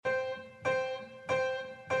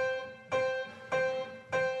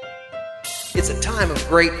It's a time of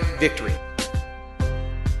great victory.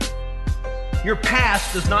 Your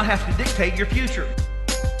past does not have to dictate your future.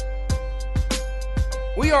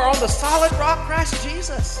 We are on the solid rock, Christ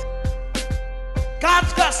Jesus.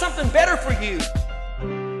 God's got something better for you.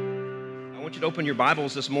 I want you to open your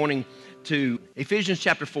Bibles this morning to Ephesians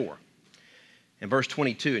chapter 4 and verse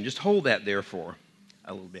 22, and just hold that there for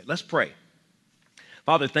a little bit. Let's pray.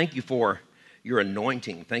 Father, thank you for your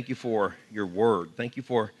anointing. Thank you for your word. Thank you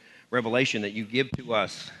for revelation that you give to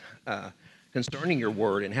us concerning your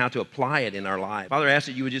word and how to apply it in our life. Father, I ask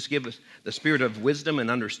that you would just give us the spirit of wisdom and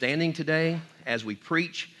understanding today as we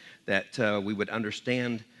preach, that we would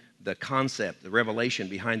understand the concept, the revelation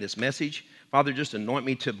behind this message. Father, just anoint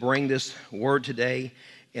me to bring this word today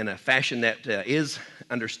in a fashion that is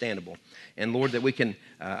understandable. And Lord, that we can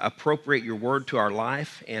appropriate your word to our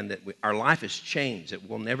life, and that our life is changed. It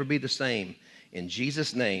will never be the same. In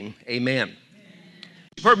Jesus' name, amen.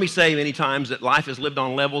 You've heard me say many times that life is lived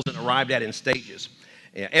on levels and arrived at in stages.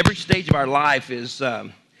 Every stage of our life is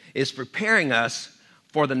preparing us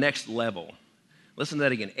for the next level. Listen to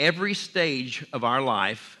that again. Every stage of our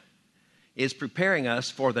life is preparing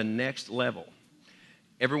us for the next level.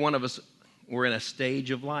 Every one of us, we're in a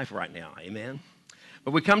stage of life right now, amen?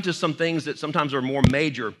 But we come to some things that sometimes are more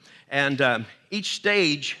major, and each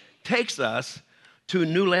stage takes us to a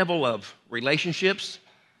new level of relationships,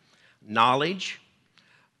 knowledge,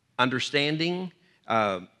 understanding,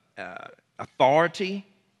 authority,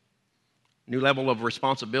 new level of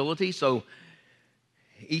responsibility. So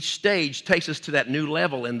each stage takes us to that new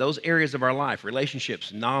level in those areas of our life: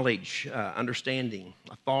 relationships, knowledge, understanding,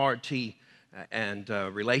 authority, and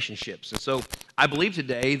relationships. And so I believe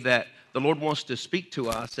today that the Lord wants to speak to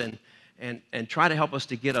us and try to help us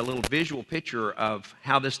to get a little visual picture of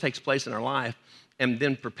how this takes place in our life, and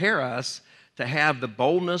then prepare us to have the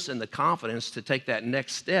boldness and the confidence to take that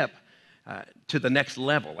next step to the next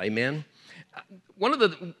level. Amen. One of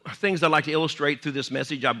the things I'd like to illustrate through this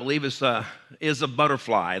message, I believe, is a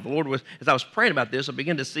butterfly. The Lord was, as I was praying about this, I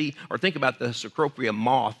began to see or think about the Cecropia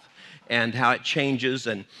moth and how it changes.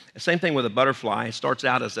 And the same thing with a butterfly. It starts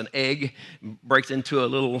out as an egg, breaks into a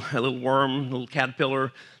little worm, a little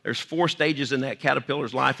caterpillar. There's 4 stages in that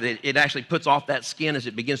caterpillar's life. It actually puts off that skin as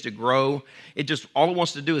it begins to grow. It just, all it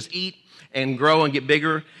wants to do is eat and grow and get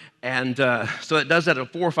bigger. And so it does that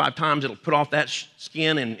 4 or 5 times. It'll put off that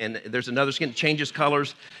skin, and there's another skin that changes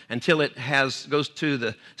colors until it goes to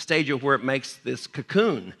the stage of where it makes this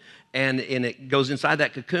cocoon. And it goes inside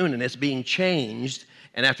that cocoon, and it's being changed.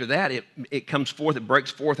 And after that, it comes forth, it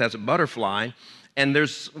breaks forth as a butterfly. And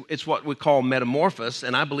it's what we call metamorphosis.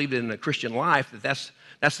 And I believe that in the Christian life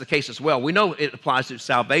that's the case as well. We know it applies to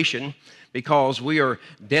salvation because we are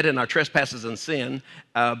dead in our trespasses and sin.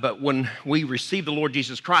 But when we receive the Lord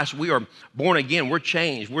Jesus Christ, we are born again. We're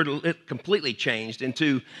changed. We're completely changed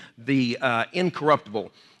into the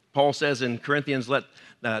incorruptible. Paul says in Corinthians,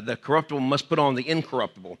 the corruptible must put on the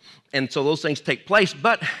incorruptible. And so those things take place.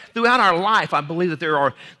 But throughout our life, I believe that there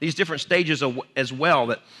are these different stages as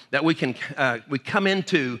well that we come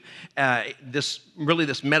into this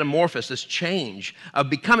metamorphosis, this change of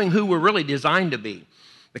becoming who we're really designed to be.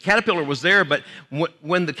 The caterpillar was there, but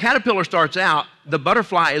when the caterpillar starts out, the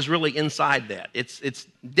butterfly is really inside that. Its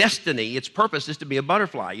destiny, its purpose is to be a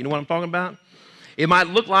butterfly. You know what I'm talking about? It might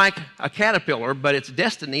look like a caterpillar, but its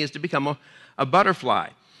destiny is to become a butterfly.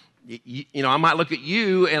 You know, I might look at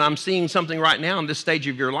you and I'm seeing something right now in this stage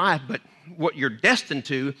of your life, but what you're destined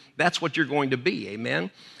to, that's what you're going to be, amen?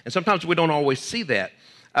 And sometimes we don't always see that.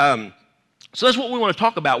 So that's what we want to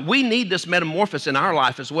talk about. We need this metamorphosis in our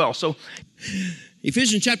life as well. So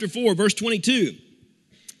Ephesians chapter 4, verse 22,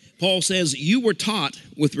 Paul says, "You were taught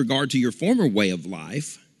with regard to your former way of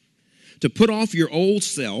life to put off your old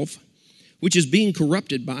self, which is being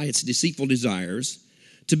corrupted by its deceitful desires,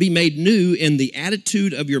 to be made new in the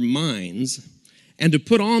attitude of your minds, and to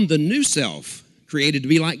put on the new self, created to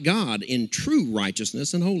be like God in true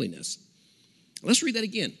righteousness and holiness." Let's read that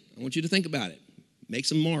again. I want you to think about it. Make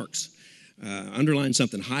some marks. Underline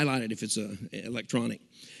something. Highlight it if it's electronic.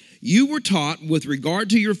 "You were taught with regard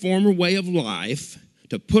to your former way of life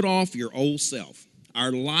to put off your old self."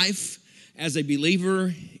 Our life as a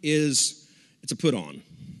believer it's a put on.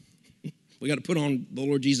 We got to put on the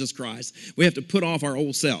Lord Jesus Christ. We have to put off our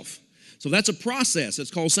old self. So that's a process. It's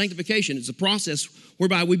called sanctification. It's a process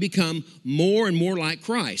whereby we become more and more like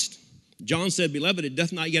Christ. John said, "Beloved, it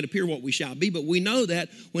doth not yet appear what we shall be, but we know that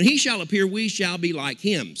when he shall appear, we shall be like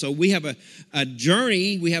him." So we have a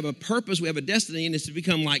journey, we have a purpose, we have a destiny, and it's to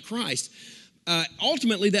become like Christ.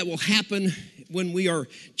 Ultimately, that will happen when we are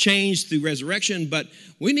changed through resurrection, but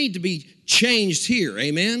we need to be changed here,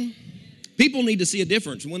 amen? People need to see a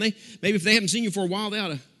difference. Maybe if they haven't seen you for a while, they ought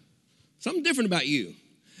to, something different about you.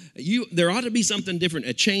 There ought to be something different,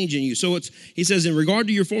 a change in you. So he says, in regard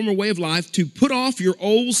to your former way of life, to put off your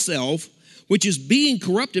old self, which is being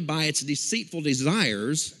corrupted by its deceitful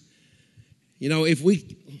desires. If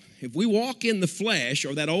we walk in the flesh,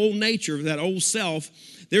 or that old nature, that old self,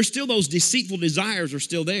 there's still those deceitful desires are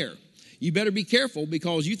still there. You better be careful,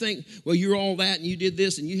 because you think, well, you're all that and you did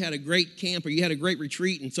this and you had a great camp or you had a great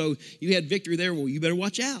retreat and so you had victory there. Well, you better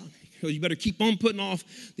watch out. You better keep on putting off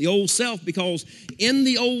the old self, because in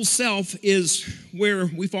the old self is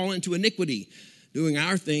where we fall into iniquity, doing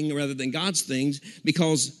our thing rather than God's things,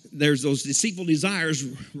 because there's those deceitful desires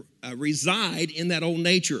reside in that old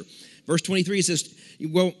nature. Verse 23, it says,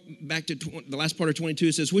 well, back to the last part of 22,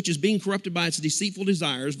 it says, which is being corrupted by its deceitful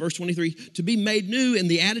desires. Verse 23, to be made new in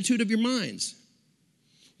the attitude of your minds.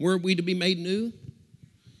 Where are we to be made new?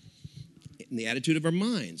 In the attitude of our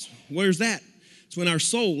minds. Where's that? It's in our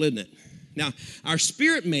soul, isn't it? Now, our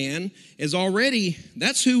spirit man is already,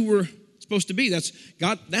 that's who we're supposed to be. That's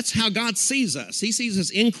God. That's how God sees us. He sees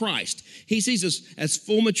us in Christ. He sees us as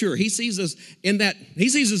full mature. He sees us in that, he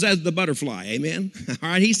sees us as the butterfly, amen? All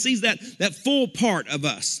right, he sees that full part of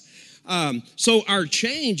us. So our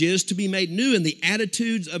change is to be made new in the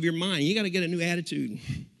attitudes of your mind. You got to get a new attitude.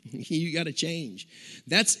 You got to change.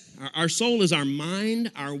 That's our soul is our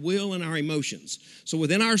mind, our will, and our emotions. So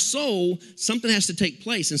within our soul, something has to take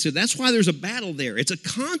place. And so that's why there's a battle there. It's a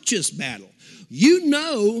conscious battle. You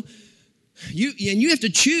have to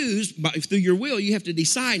choose through your will. You have to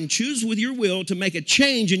decide and choose with your will to make a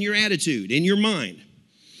change in your attitude, in your mind.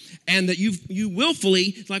 And that you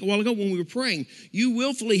willfully, like a while ago when we were praying, you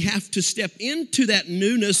willfully have to step into that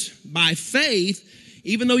newness by faith,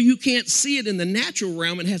 even though you can't see it in the natural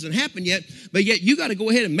realm. It hasn't happened yet, but yet you got to go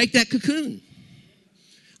ahead and make that cocoon.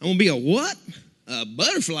 I'm going to be a what? A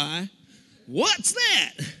butterfly? What's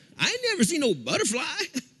that? I ain't never seen no butterfly.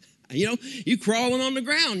 You crawling on the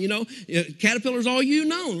ground, caterpillar's all you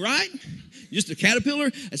know, right? Just a caterpillar,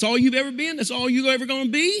 that's all you've ever been, that's all you're ever going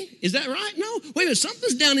to be? Is that right? No. Wait a minute,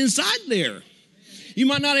 something's down inside there. You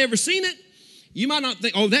might not have ever seen it. You might not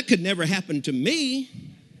think, oh, that could never happen to me.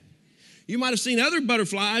 You might have seen other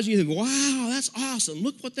butterflies, and you think, wow, that's awesome.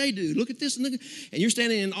 Look what they do. Look at this. And you're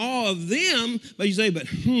standing in awe of them, but you say,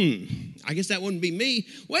 I guess that wouldn't be me.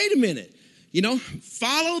 Wait a minute.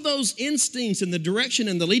 Follow those instincts and the direction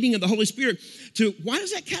and the leading of the Holy Spirit why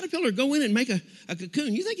does that caterpillar go in and make a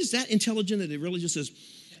cocoon? You think it's that intelligent that it really just says,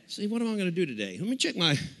 see, what am I going to do today? Let me check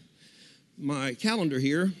my calendar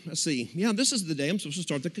here. Let's see. Yeah, this is the day I'm supposed to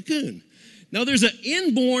start the cocoon. Now, there's an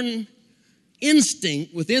inborn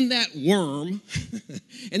instinct within that worm.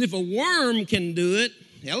 And if a worm can do it,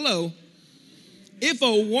 hello. If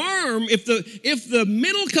the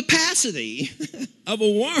mental capacity of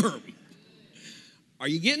a worm, are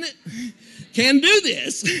you getting it? Can do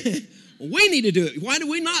this. We need to do it. Why do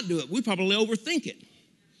we not do it? We probably overthink it.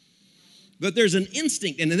 But there's an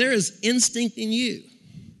instinct, and there is instinct in you.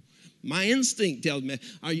 My instinct tells me.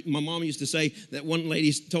 My mom used to say that one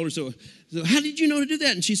lady told her, so how did you know to do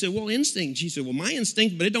that? And she said, well, instinct. She said, well, my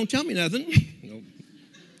instinct, but it don't tell me nothing.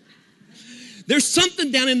 There's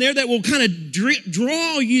something down in there that will kind of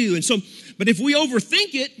draw you. And so, but if we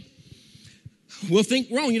overthink it, we'll think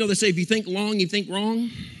wrong. They say if you think long, you think wrong.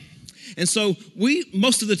 And so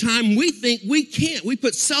most of the time, we think we can't. We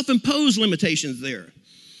put self-imposed limitations there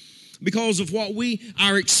because of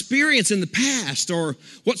our experience in the past, or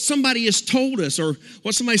what somebody has told us, or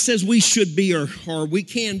what somebody says we should be, or we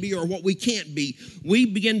can be, or what we can't be. We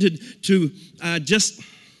begin to just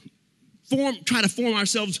try to form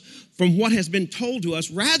ourselves from what has been told to us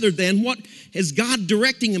rather than what is God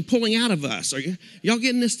directing and pulling out of us. Are y'all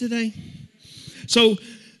getting this today? So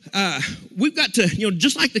we've got to,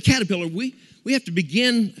 just like the caterpillar, we have to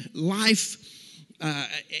begin life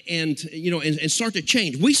and start to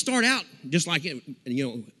change. We start out just like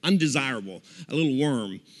undesirable, a little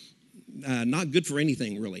worm, not good for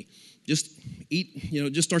anything really. Just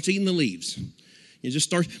just starts eating the leaves.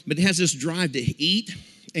 But it has this drive to eat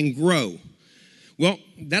and grow. Well,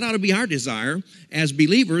 that ought to be our desire as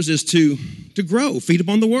believers, is to grow, feed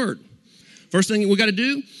upon the Word. First thing we got to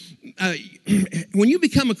do, when you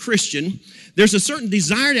become a Christian, there's a certain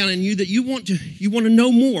desire down in you that you want to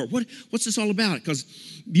know more. What's this all about? Because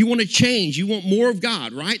you want to change. You want more of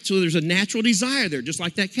God, right? So there's a natural desire there, just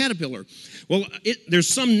like that caterpillar. Well,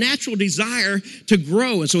 there's some natural desire to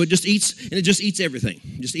grow, and so it just eats, and it just eats everything.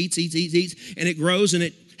 It just eats, and it grows, and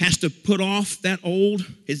it has to put off that old.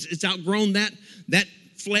 It's outgrown that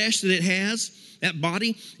flesh that it has, that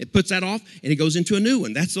body. It puts that off, and it goes into a new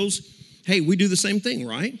one. That's those. Hey, we do the same thing,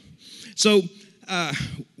 right? So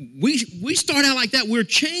we start out like that. We're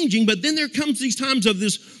changing, but then there comes these times of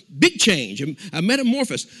this big change, a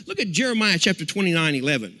metamorphosis. Look at Jeremiah chapter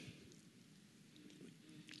 29:11.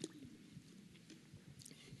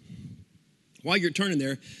 While you're turning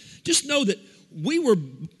there, just know that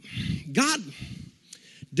God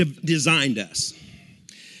designed us.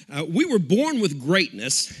 We were born with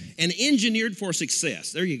greatness and engineered for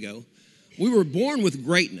success. There you go. We were born with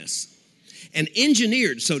greatness and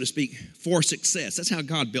engineered, so to speak, for success. That's how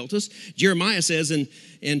God built us. Jeremiah says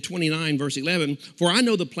in 29, verse 11, "For I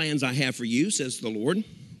know the plans I have for you, says the Lord,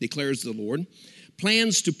 declares the Lord,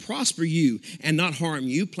 plans to prosper you and not harm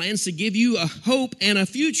you, plans to give you a hope and a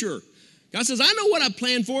future." God says, I know what I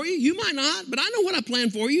planned for you. You might not, but I know what I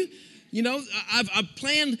planned for you. You know, I've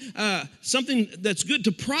planned something that's good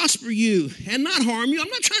to prosper you and not harm you. I'm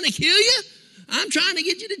not trying to kill you. I'm trying to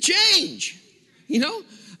get you to change. You know,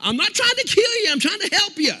 I'm not trying to kill you. I'm trying to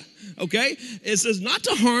help you. Okay? It says not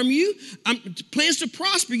to harm you. Plans to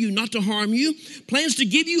prosper you, not to harm you. Plans to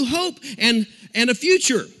give you hope and a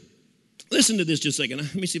future. Listen to this just a second.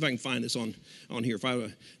 Let me see if I can find this on here. If I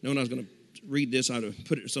would have known I was going to read this, I would have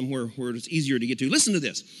put it somewhere where it's easier to get to. Listen to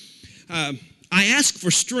this. I asked for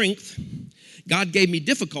strength. God gave me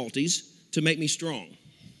difficulties to make me strong.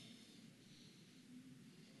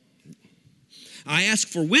 I asked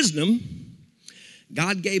for wisdom.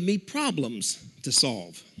 God gave me problems to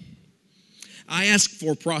solve. I asked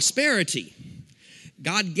for prosperity.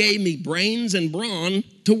 God gave me brains and brawn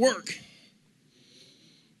to work.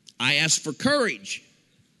 I asked for courage.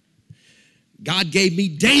 God gave me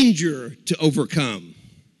danger to overcome.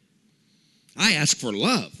 I asked for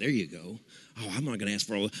love. There you go. Oh, I'm not going to ask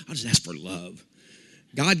for love. I'll just ask for love.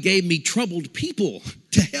 God gave me troubled people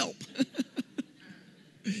to help.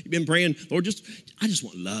 You've been praying, Lord, I just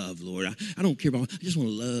want love, Lord. I don't care about, I just want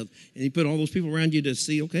love. And He put all those people around you to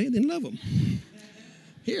see, okay, then love them.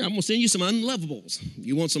 Here, I'm going to send you some unlovables.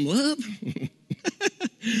 You want some love?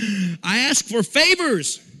 I asked for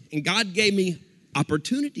favors, and God gave me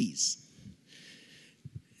opportunities.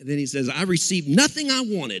 And then He says, I received nothing I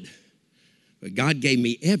wanted, but God gave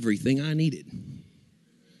me everything I needed.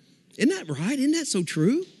 Isn't that right? Isn't that so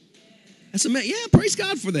true? That's amazing. Yeah, praise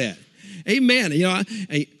God for that. Amen. You know,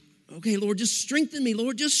 okay, Lord, just strengthen me.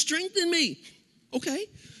 Lord, just strengthen me. Okay,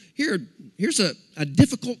 here's a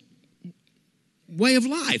difficult way of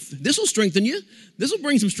life. This will strengthen you. This will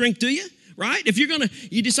bring some strength to you, right? If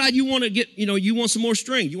you decide you want to get, you want some more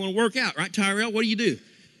strength. You want to work out, right, Tyrell? What do?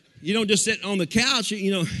 You don't just sit on the couch,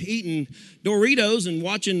 eating Doritos and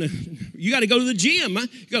watching. You got to go to the gym. Huh?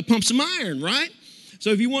 You got to pump some iron, right?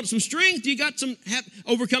 So if you want some strength, you got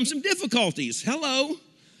overcome some difficulties. Hello.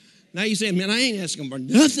 Now you're saying, man, I ain't asking for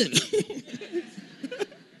nothing.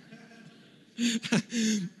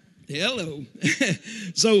 Hello.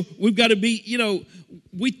 So we've got to be,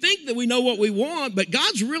 we think that we know what we want, but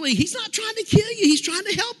He's not trying to kill you. He's trying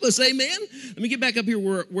to help us. Amen. Let me get back up here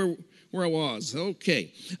where I was.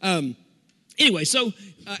 Okay. Anyway, so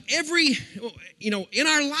in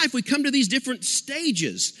our life, we come to these different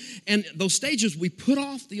stages. And those stages, we put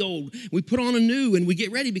off the old, we put on a new, and we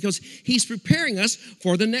get ready because He's preparing us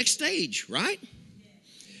for the next stage, right?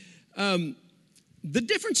 The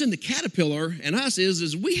difference in the caterpillar and us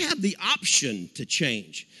is we have the option to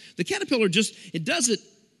change. The caterpillar it does it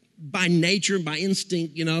by nature, by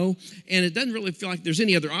instinct, and it doesn't really feel like there's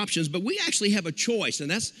any other options, but we actually have a choice,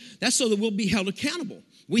 and that's so that we'll be held accountable.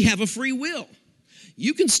 We have a free will.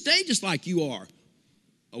 You can stay just like you are,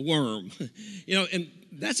 a worm, and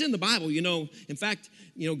that's in the Bible, In fact,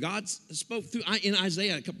 God spoke through, in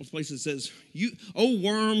Isaiah, a couple of places, it says, O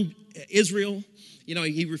worm, Israel,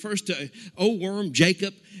 He refers to, O worm,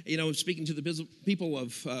 Jacob, speaking to the people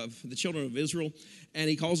of the children of Israel, and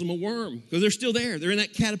He calls them a worm because they're still there. They're in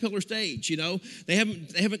that caterpillar stage, They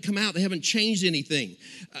haven't come out. They haven't changed anything,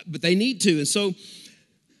 but they need to. And so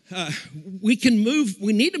we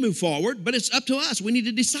need to move forward, but it's up to us. We need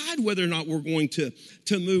to decide whether or not we're going to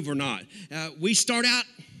move or not. We start out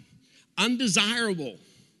undesirable.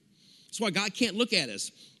 That's why God can't look at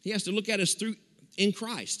us. He has to look at us in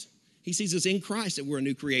Christ. He sees us in Christ that we're a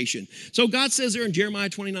new creation. So God says there in Jeremiah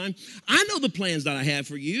 29, I know the plans that I have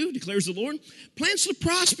for you, declares the Lord. Plans to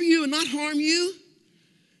prosper you and not harm you.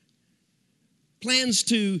 Plans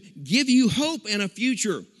to give you hope and a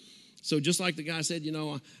future. So just like the guy said,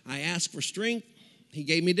 I asked for strength. He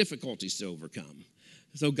gave me difficulties to overcome.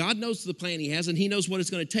 So God knows the plan He has, and He knows what it's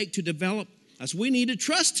going to take to develop us. We need to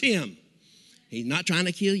trust Him. He's not trying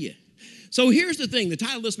to kill you. So here's the thing. The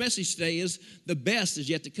title of this message today is The Best Is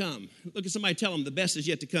Yet to Come. Look at somebody, tell them the best is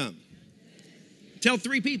yet to come. Tell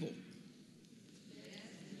 3 people.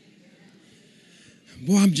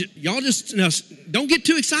 Boy, y'all just now, don't get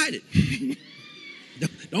too excited.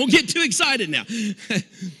 Don't get too excited now.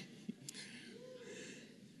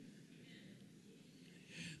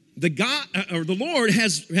 The Lord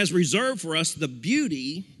has reserved for us the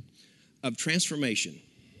beauty of transformation.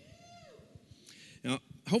 Now,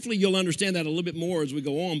 hopefully you'll understand that a little bit more as we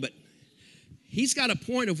go on, but He's got a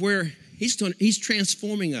point of where He's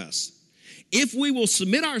transforming us. If we will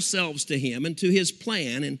submit ourselves to Him and to His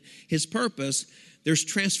plan and His purpose, there's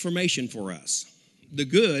transformation for us. The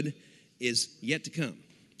good is yet to come.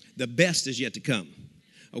 The best is yet to come.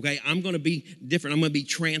 Okay, I'm going to be different. I'm going to be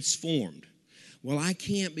transformed. Well, I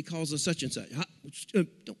can't because of such and such.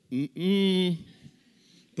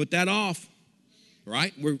 Put that off,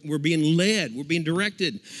 right? We're being led. We're being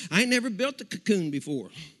directed. I ain't never built a cocoon before.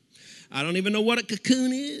 I don't even know what a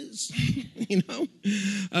cocoon is, you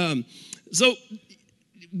know? So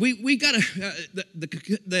we got to,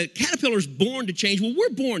 the caterpillar's born to change. Well, we're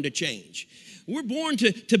born to change. We're born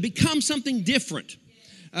to become something different.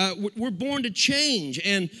 We're born to change,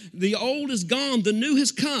 and the old is gone, the new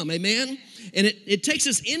has come, amen? And it takes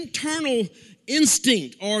this internal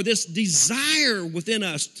instinct or this desire within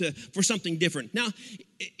us for something different. Now,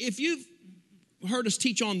 if you've heard us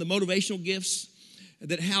teach on the motivational gifts,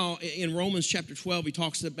 that how in Romans chapter 12 he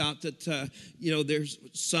talks about that there's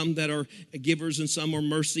some that are givers and some are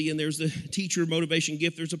mercy, and there's the teacher motivation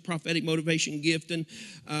gift, there's a prophetic motivation gift, and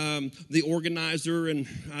the organizer, and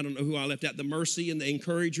I don't know who I left out, the mercy and the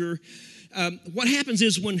encourager. What happens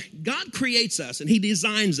is when God creates us and He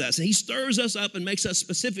designs us and He stirs us up and makes us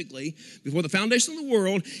specifically before the foundation of the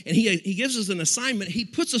world, and He gives us an assignment, He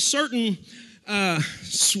puts a certain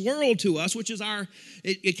swirl to us, which is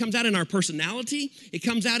it comes out in our personality. It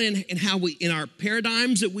comes out in how in our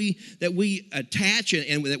paradigms that we attach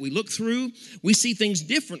and that we look through. We see things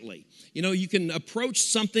differently. You know, you can approach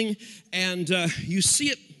something and you see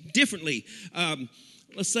it differently.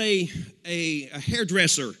 Let's say a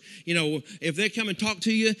hairdresser, you know, if they come and talk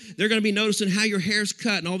to you, they're going to be noticing how your hair's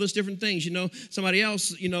cut and all those different things. You know, somebody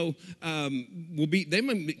else, you know, they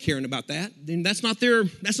might be caring about that. And that's not their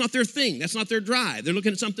thing. That's not their drive. They're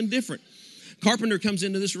looking at something different. Carpenter comes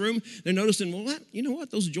into this room. They're noticing, well, you know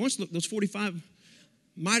what? Those 45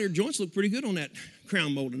 miter joints look pretty good on that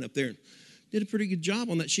crown molding up there. Did a pretty good job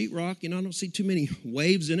on that sheetrock. You know, I don't see too many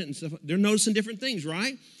waves in it and stuff. They're noticing different things,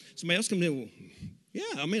 right? Somebody else comes in, well,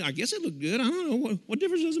 yeah, I mean, I guess it looked good. I don't know. What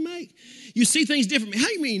difference does it make? You see things differently. How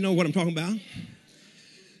do you mean you know what I'm talking about?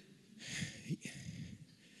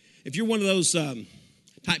 If you're one of those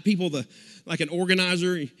type people, like an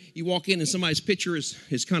organizer, you walk in and somebody's picture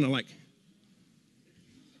is kind of like,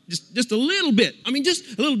 just a little bit. I mean,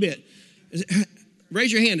 just a little bit.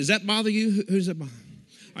 Raise your hand. Does that bother you? Who's that bother?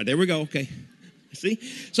 All right, there we go. Okay. See?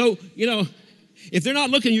 So, you know, if they're not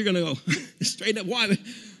looking, you're going to go straight up. Why?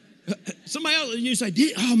 Somebody else, you say,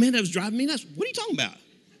 oh man, that was driving me nuts. What are you talking about?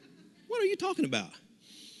 What are you talking about?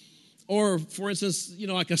 Or, for instance, you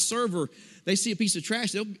know, like a server, they see a piece of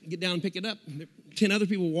trash, they'll get down and pick it up. 10 other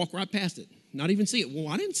people will walk right past it, not even see it. Well,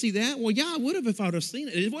 I didn't see that. Well, yeah, I would have if I would have seen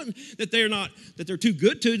it. It wasn't that they're too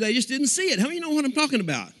good to, they just didn't see it. How many know what I'm talking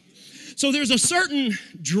about? So there's a certain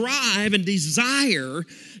drive and desire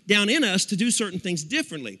down in us to do certain things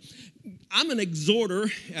differently. I'm an exhorter,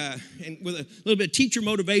 and with a little bit of teacher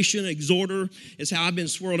motivation, exhorter is how I've been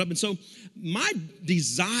swirled up. And so my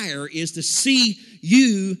desire is to see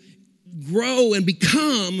you grow and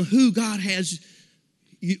become who God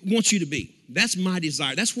wants you to be. That's my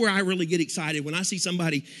desire. That's where I really get excited when I see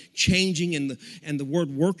somebody changing and the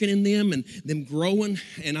word working in them and them growing.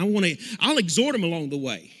 And I'll exhort them along the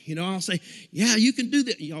way. You know, I'll say, yeah, you can do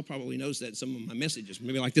that. Y'all probably noticed that in some of my messages,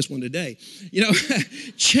 maybe like this one today. You know,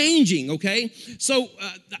 changing, okay? So,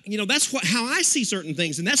 you know, that's how I see certain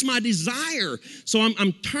things, and that's my desire. So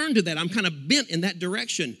I'm turned to that. I'm kind of bent in that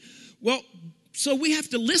direction. Well, so we have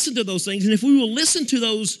to listen to those things, and if we will listen to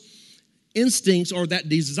those instincts or that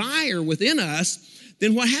desire within us,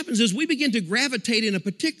 then what happens is we begin to gravitate in a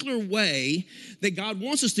particular way that God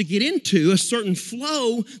wants us to get into, a certain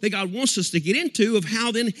flow that God wants us to get into, of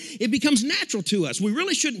how then it becomes natural to us.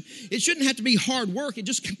 It shouldn't have to be hard work, it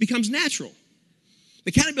just becomes natural.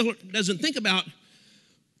 The caterpillar doesn't think about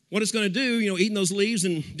what it's going to do, you know, eating those leaves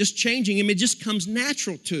and just changing him. It just comes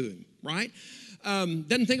natural to him, right?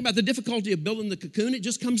 Doesn't think about the difficulty of building the cocoon. It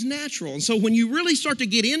just comes natural. And so when you really start to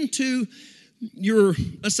get into your,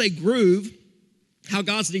 let's say, groove, how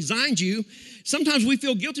God's designed you, sometimes we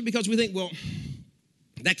feel guilty because we think, well,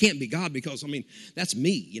 that can't be God because, I mean, that's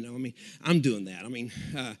me, you know. I mean, I'm doing that. I mean,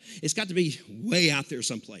 it's got to be way out there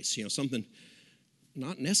someplace, you know, something,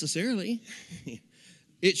 not necessarily.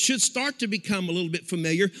 It should start to become a little bit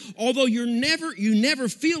familiar, although you never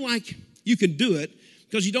feel like you can do it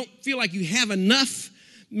because you don't feel like you have enough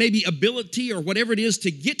maybe ability or whatever it is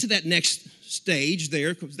to get to that next stage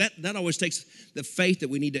there, because that always takes the faith that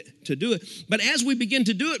we need to do it. But as we begin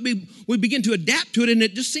to do it, we begin to adapt to it, and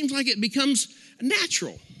it just seems like it becomes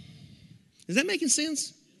natural. Is that making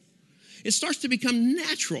sense? It starts to become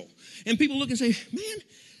natural. And people look and say, man,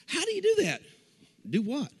 how do you do that? Do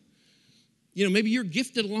what? Maybe you're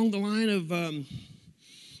gifted along the line of,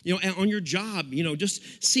 on your job,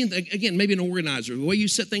 just seeing, again, maybe an organizer, the way you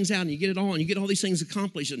set things out and you get it all and you get all these things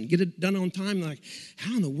accomplished and get it done on time. Like,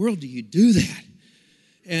 how in the world do you do that?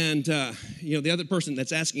 And, the other person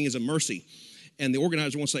that's asking is a mercy. And the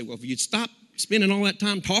organizer wants to say, well, if you'd stop spending all that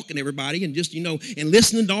time talking to everybody and just, and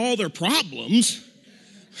listening to all their problems,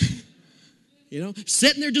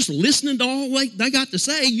 sitting there just listening to all they got to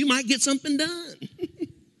say, you might get something done.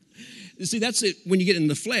 See, that's it when you get in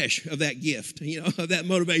the flesh of that gift, of that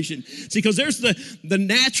motivation. See, because there's the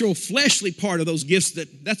natural fleshly part of those gifts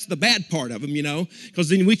that's the bad part of them, because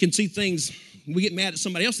then we can see things, we get mad at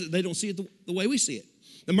somebody else that they don't see it the way we see it.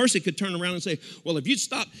 The mercy could turn around and say, well, if you'd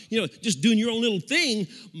stop, just doing your own little thing,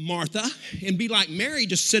 Martha, and be like Mary,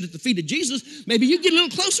 just sit at the feet of Jesus, maybe you'd get a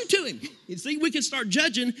little closer to him. You see, we can start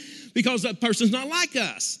judging because that person's not like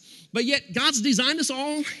us. But yet God's designed us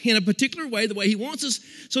all in a particular way, the way he wants us,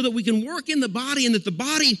 so that we can work in the body and that the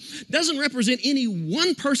body doesn't represent any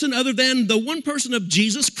one person other than the one person of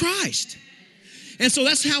Jesus Christ. And so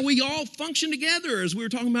that's how we all function together, as we were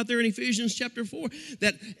talking about there in Ephesians chapter 4,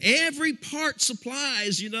 that every part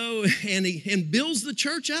supplies, and builds the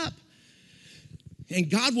church up. And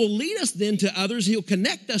God will lead us then to others. He'll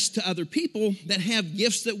connect us to other people that have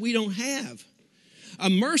gifts that we don't have. A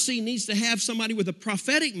mercy needs to have somebody with a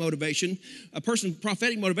prophetic motivation. A person with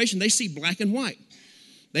prophetic motivation, they see black and white.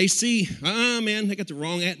 They see, man, they got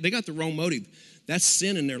the wrong motive. That's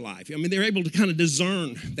sin in their life. I mean, they're able to kind of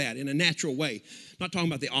discern that in a natural way. I'm not talking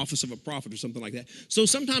about the office of a prophet or something like that. So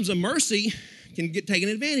sometimes a mercy can get taken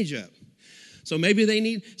advantage of. So maybe they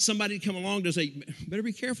need somebody to come along to say, better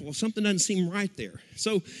be careful. Something doesn't seem right there.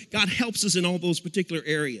 So God helps us in all those particular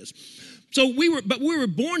areas. So we were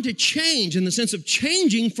born to change in the sense of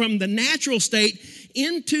changing from the natural state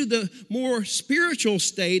into the more spiritual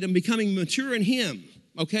state and becoming mature in him,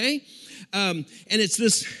 okay? And it's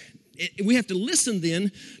this, we have to listen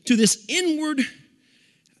then to this inward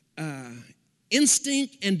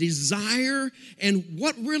instinct and desire and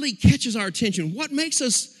what really catches our attention, what makes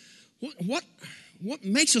us, what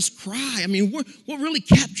makes us cry? I mean, what really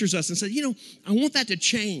captures us and says, I want that to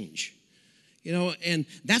change. And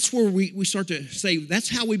that's where we start to say, that's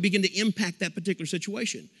how we begin to impact that particular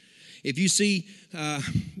situation. If you see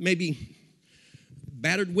maybe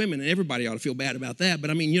battered women, and everybody ought to feel bad about that, but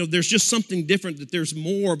I mean, there's just something different, that there's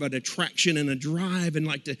more of an attraction and a drive and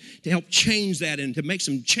like to help change that and to make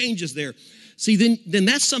some changes there. See, then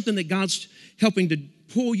that's something that God's helping to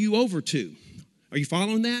pull you over to. Are you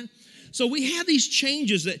following that? So we have these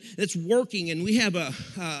changes that's working, and we have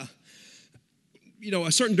a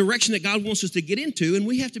certain direction that God wants us to get into, and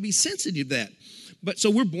we have to be sensitive to that. But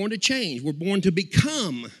so we're born to change. We're born to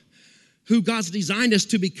become who God's designed us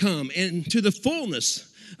to become, and to the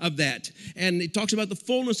fullness of that. And it talks about the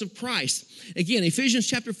fullness of Christ. Again, Ephesians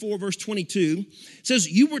chapter 4, verse 22 says,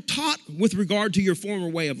 you were taught with regard to your former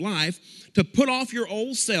way of life to put off your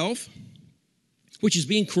old self, which is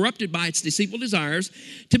being corrupted by its deceitful desires,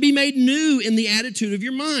 to be made new in the attitude of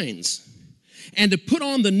your minds, and to put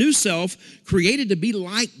on the new self, created to be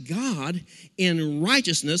like God in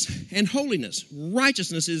righteousness and holiness.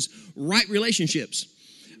 Righteousness is right relationships.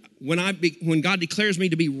 When God declares me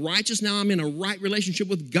to be righteous, now I'm in a right relationship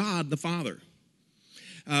with God the Father.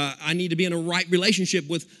 I need to be in a right relationship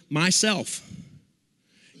with myself,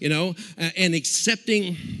 and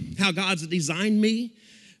accepting how God's designed me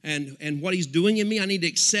and what he's doing in me. I need to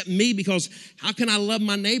accept me, because how can I love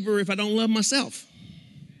my neighbor if I don't love myself?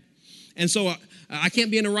 And so I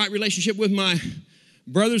can't be in a right relationship with my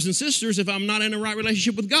brothers and sisters if I'm not in a right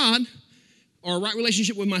relationship with God or a right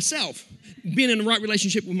relationship with myself. Being in a right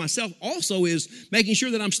relationship with myself also is making sure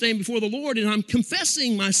that I'm staying before the Lord and I'm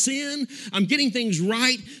confessing my sin. I'm getting things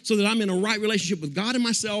right so that I'm in a right relationship with God and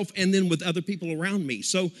myself, and then with other people around me.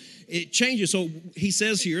 So it changes. So he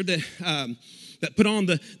says here that put on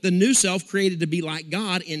the new self, created to be like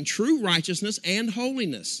God in true righteousness and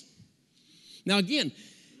holiness. Now again,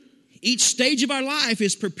 each stage of our life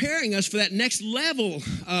is preparing us for that next level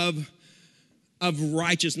of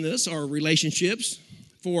righteousness or relationships,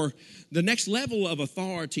 for the next level of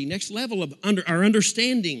authority, next level of our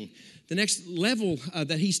understanding, the next level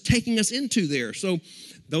that he's taking us into there. So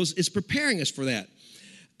it's preparing us for that.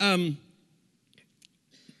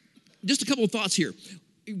 just a couple of thoughts here.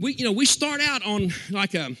 We start out on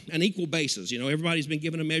like an equal basis. Everybody's been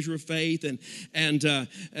given a measure of faith, and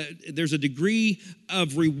there's a degree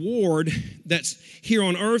of reward that's here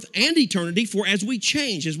on earth and eternity for as we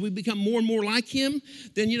change, as we become more and more like Him.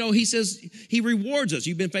 Then He says He rewards us.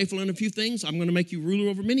 You've been faithful in a few things. I'm going to make you ruler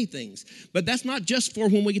over many things. But that's not just for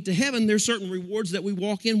when we get to heaven. There's certain rewards that we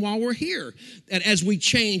walk in while we're here, and as we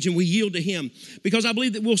change and we yield to Him, because I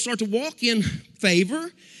believe that we'll start to walk in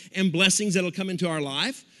favor and blessings that'll come into our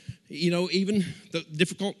life. Even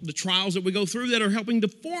the trials that we go through that are helping to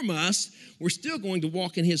form us, we're still going to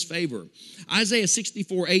walk in His favor. Isaiah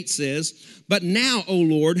 64:8 says, "But now, O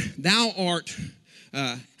Lord, Thou art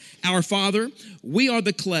our Father, we are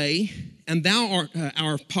the clay, and Thou art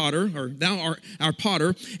our potter, or Thou art our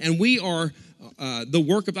potter, and we are the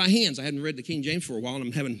work of Thy hands." I hadn't read the King James for a while, and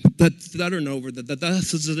I'm having stuttering over the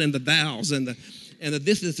thuses and the thous and the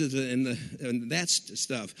this is and that's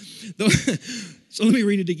stuff. So let me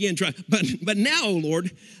read it again. But now, O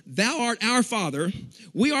Lord, Thou art our Father,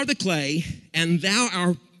 we are the clay, and Thou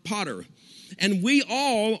our potter, and we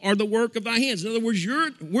all are the work of Thy hands. In other words,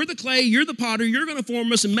 we're the clay, You're the potter. You're going to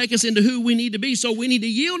form us and make us into who we need to be. So we need to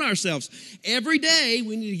yield ourselves every day.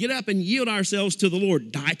 We need to get up and yield ourselves to the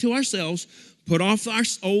Lord. Die to ourselves. Put off our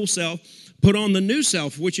old self. Put on the new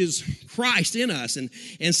self, which is Christ in us, and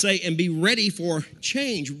be ready for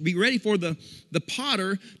change. Be ready for the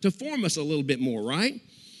potter to form us a little bit more, right?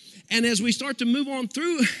 And as we start to move on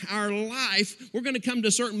through our life, we're going to come to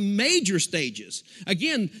certain major stages.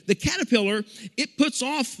 Again, the caterpillar, it puts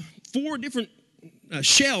off 4 different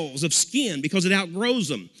shells of skin because it outgrows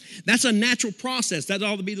them. That's a natural process. That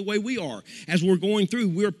ought to be the way we are. As we're going through,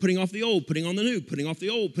 we're putting off the old, putting on the new, putting off the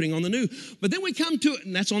old, putting on the new. But then we come to it,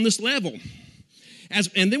 and that's on this level.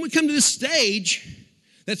 And then we come to this stage,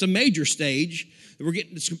 that's a major stage,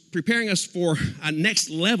 it's preparing us for a next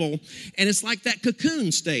level, and it's like that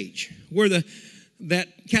cocoon stage, where that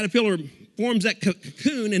caterpillar forms that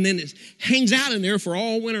cocoon, and then it hangs out in there for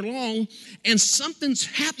all winter long, and something's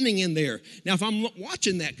happening in there. Now, if I'm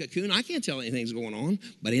watching that cocoon, I can't tell anything's going on,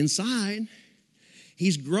 but inside,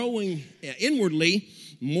 he's growing inwardly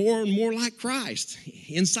more and more like Christ.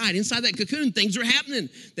 Inside that cocoon, things are happening.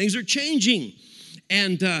 Things are changing.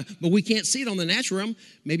 But we can't see it on the natural realm.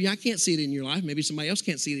 Maybe I can't see it in your life. Maybe somebody else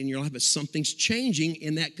can't see it in your life, but something's changing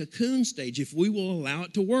in that cocoon stage if we will allow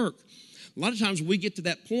it to work. A lot of times we get to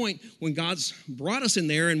that point when God's brought us in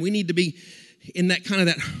there, and we need to be in that kind of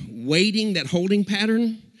that waiting, that holding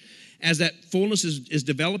pattern as that fullness is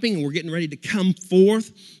developing and we're getting ready to come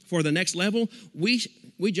forth for the next level. We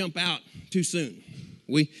jump out too soon.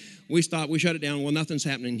 We stop, we shut it down. Well, nothing's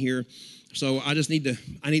happening here, so I need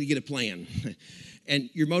to get a plan. And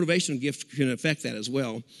your motivational gift can affect that as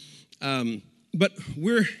well. But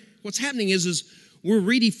what's happening is we're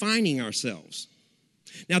redefining ourselves.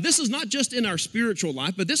 Now, this is not just in our spiritual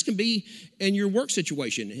life, but this can be in your work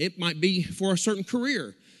situation. It might be for a certain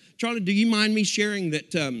career. Charlie, do you mind me sharing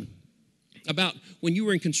that about when you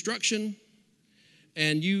were in construction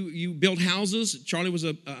and you build houses? Charlie was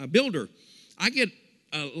a builder. I get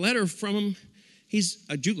a letter from him. He's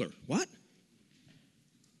a jeweler. What?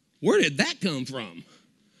 Where did that come from?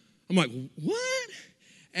 I'm like, what?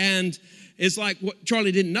 And it's like what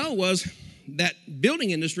Charlie didn't know was that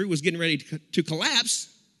building industry was getting ready to collapse.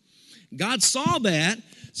 God saw that,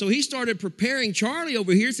 so he started preparing Charlie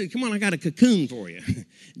over here. Said, come on, I got a cocoon for you.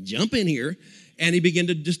 Jump in here. And he began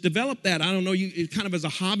to just develop that. I don't know, kind of as a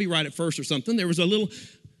hobby right at first or something. There was a little,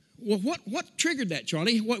 well, what triggered that,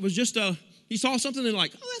 Charlie? What was just he saw something and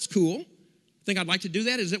like, oh, that's cool. Think I'd like to do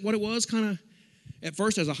that? Is that what it was kind of at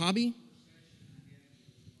first as a hobby?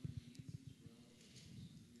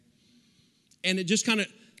 And it just kind of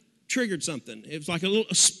triggered something. It was like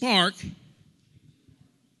a spark.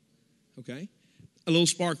 Okay. A little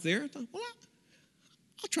spark there. I thought, well,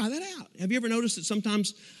 I'll try that out. Have you ever noticed that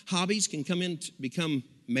sometimes hobbies can come in to become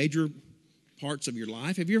major parts of your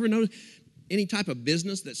life? Have you ever noticed any type of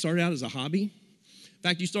business that started out as a hobby? In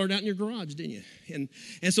fact, you started out in your garage, didn't you?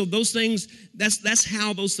 And so those things, that's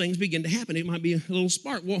how those things begin to happen. It might be a little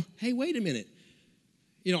spark. Well, hey, wait a minute.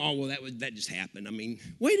 That just happened. I mean,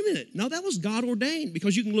 wait a minute. No, that was God ordained,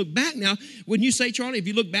 because you can look back now. When you say, Charlie, if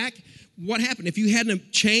you look back, what happened? If you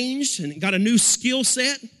hadn't changed and got a new skill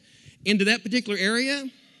set into that particular area,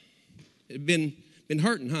 it'd been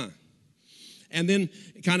hurting, huh? And then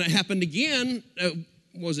it kind of happened again.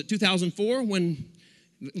 Was it 2004 when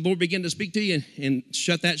the Lord began to speak to you and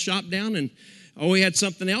shut that shop down? And we had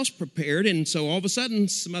something else prepared, and so all of a sudden,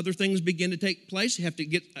 some other things begin to take place. You have to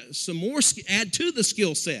get some more, add to the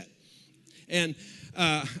skill set. And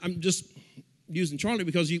I'm just using Charlie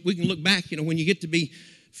because we can look back, when you get to be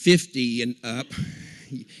 50 and up,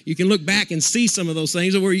 you can look back and see some of those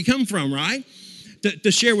things of where you come from, right?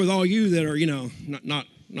 To share with all you that are,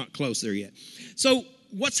 not close there yet. So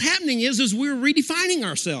what's happening is we're redefining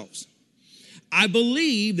ourselves. I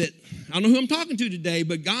believe that, I don't know who I'm talking to today,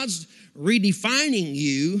 but God's redefining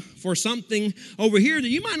you for something over here that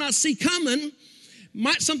you might not see coming,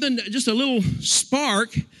 something, just a little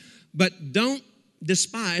spark, but don't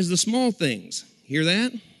despise the small things. Hear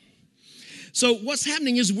that? So what's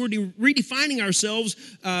happening is we're redefining ourselves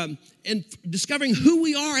and discovering who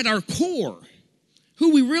we are at our core,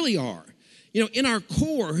 who we really are. In our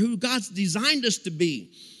core, who God's designed us to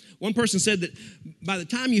be. One person said that by the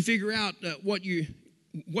time you figure out what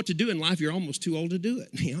to do in life, you're almost too old to do it.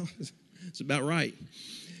 It's about right.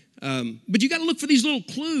 But you got to look for these little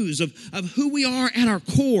clues of who we are at our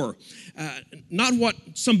core, not what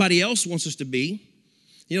somebody else wants us to be.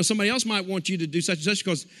 Somebody else might want you to do such and such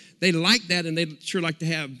because they like that and they'd sure like to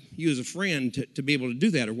have you as a friend to be able to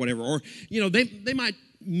do that or whatever. Or, they might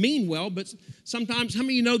mean well, but sometimes, how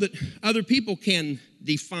many of you know that other people can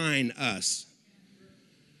define us?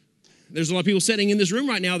 There's a lot of people sitting in this room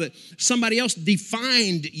right now that somebody else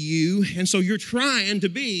defined you, and so you're trying to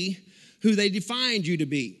be who they defined you to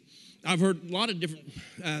be. I've heard a lot of different,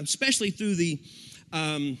 especially through the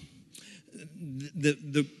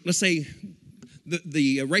let's say,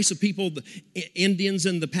 the race of people, the Indians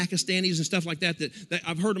and the Pakistanis and stuff like that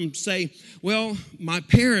I've heard them say, well, my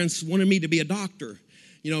parents wanted me to be a doctor,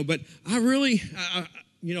 but I really, I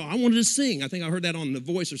wanted to sing. I think I heard that on The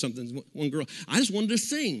Voice or something. One girl, I just wanted to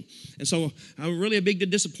sing. And so I was really a big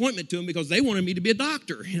disappointment to them because they wanted me to be a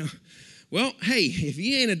doctor. Well, hey, if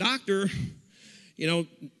you ain't a doctor,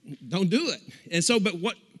 don't do it. And so, but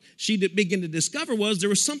what she began to discover was there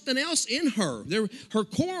was something else in her. Her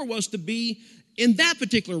core was to be in that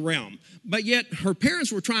particular realm. But yet her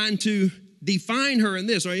parents were trying to define her in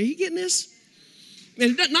this. Are you getting this?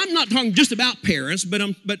 And I'm not talking just about parents, but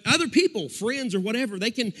other people, friends or whatever, they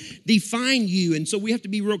can define you. And so we have to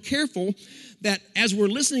be real careful that as we're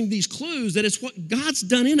listening to these clues, that it's what God's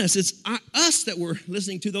done in us. It's us that we're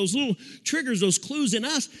listening to, those little triggers, those clues in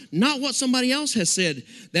us, not what somebody else has said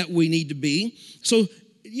that we need to be. So,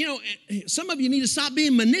 some of you need to stop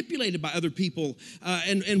being manipulated by other people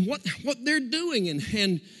and what they're doing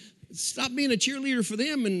and stop being a cheerleader for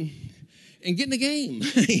them and get in the game.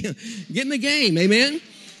 Get in the game, amen?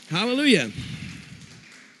 Hallelujah.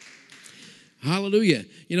 Hallelujah.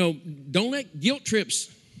 Don't let guilt trips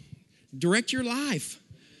direct your life.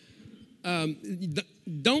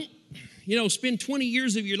 Don't, spend 20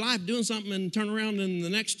 years of your life doing something and turn around in the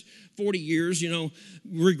next 40 years,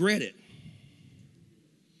 regret it.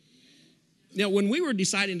 Now, when we were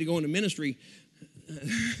deciding to go into ministry,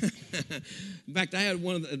 in fact, I had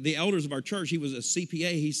one of the elders of our church, he was a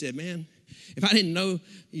CPA. He said, man, if I didn't know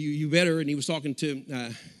you better, and he was talking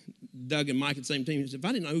to Doug and Mike at the same time, he said, if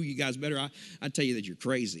I didn't know you guys better, I'd tell you that you're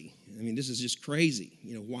crazy. I mean, this is just crazy.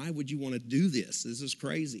 Why would you want to do this? This is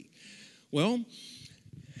crazy. Well,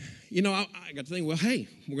 I got to think, well, hey,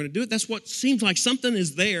 we're going to do it. That's what seems like something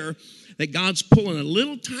is there that God's pulling a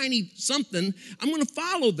little tiny something. I'm going to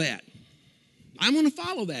follow that. I'm going to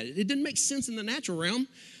follow that. It didn't make sense in the natural realm.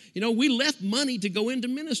 We left money to go into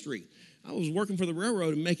ministry. I was working for the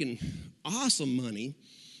railroad and making awesome money.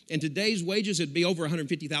 And today's wages would be over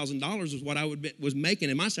 $150,000 is what I was making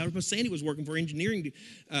in my salary. But Sandy was working for engineering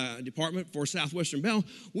department for Southwestern Bell.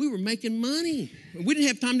 We were making money. We didn't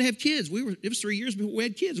have time to have kids. It was 3 years before we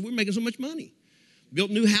had kids. We were making so much money. Built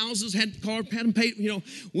new houses, had them paid.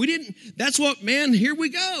 We didn't. That's what, man, here we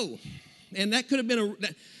go. And that could have been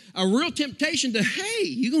a real temptation to, hey,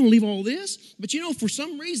 you're going to leave all this? But, for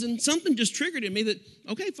some reason, something just triggered in me that,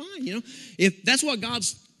 okay, fine, If that's what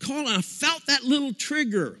God's calling, I felt that little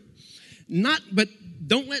trigger. But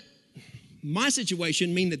don't let my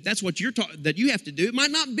situation mean that that's what that you have to do. It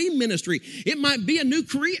might not be ministry. It might be a new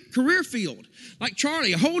career field. Like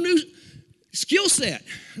Charlie, a whole new skill set.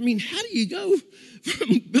 I mean, how do you go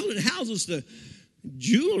from building houses to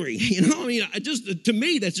jewelry? To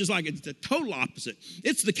me, that's just like it's the total opposite.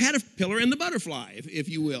 It's the caterpillar and the butterfly, if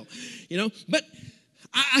you will. But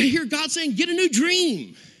I hear God saying, get a new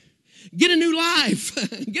dream. Get a new life.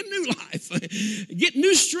 Get a new life. Get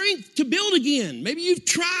new strength to build again. Maybe you've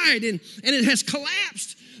tried and it has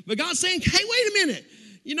collapsed. But God's saying, hey, wait a minute.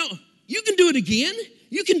 You can do it again.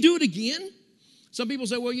 You can do it again. Some people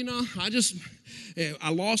say, well, I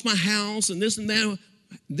lost my house and this and that.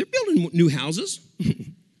 They're building new houses.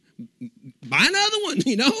 Buy another one,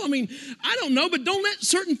 I don't know, but don't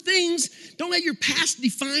let your past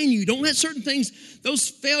define you. Don't let certain things, those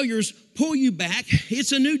failures, pull you back.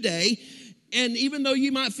 It's a new day. And even though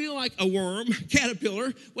you might feel like a worm,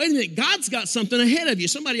 caterpillar, wait a minute, God's got something ahead of you.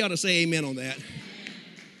 Somebody ought to say amen on that.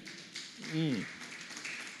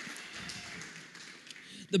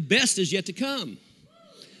 The best is yet to come.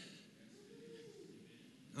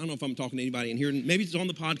 I don't know if I'm talking to anybody in here. Maybe it's on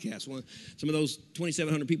the podcast. Some of those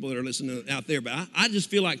 2,700 people that are listening out there. But I just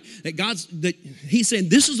feel like that He's saying,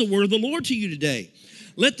 this is the word of the Lord to you today.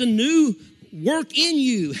 Let the new work in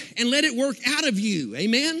you and let it work out of you.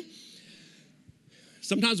 Amen?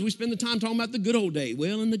 Sometimes we spend the time talking about the good old days.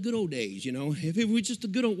 Well, in the good old days, if it was just the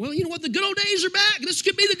good old, well, you know what? The good old days are back. This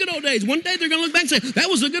could be the good old days. One day they're going to look back and say, that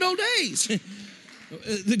was the good old days.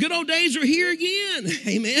 The good old days are here again.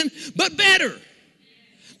 Amen? But better.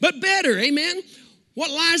 Amen? What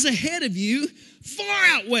lies ahead of you far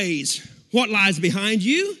outweighs what lies behind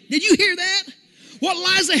you. Did you hear that? What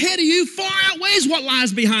lies ahead of you far outweighs what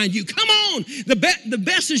lies behind you. Come on. The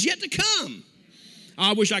best is yet to come.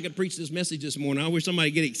 I wish I could preach this message this morning. I wish somebody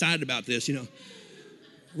would get excited about this,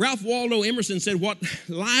 Ralph Waldo Emerson said, what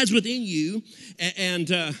lies within you and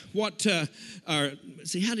how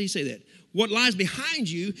did he say that? What lies behind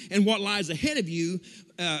you and what lies ahead of you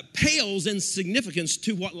pales in significance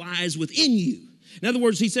to what lies within you. In other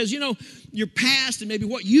words, he says, your past and maybe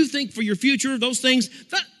what you think for your future, those things,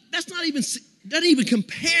 that's not even, doesn't even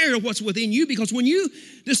compare to what's within you, because when you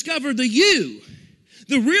discover the you,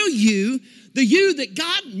 the real you, the you that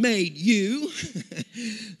God made you,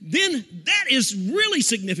 then that is really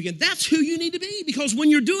significant. That's who you need to be, because when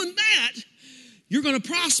you're doing that, you're going to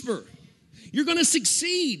prosper. You're going to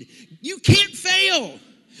succeed. You can't fail.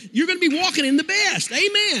 You're going to be walking in the best.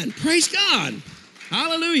 Amen. Praise God.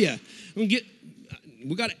 Hallelujah. We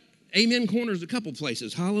got amen corners a couple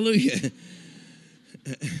places. Hallelujah.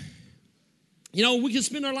 We can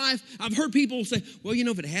spend our life. I've heard people say, well,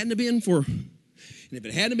 if it hadn't been for,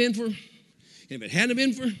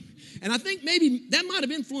 and I think maybe that might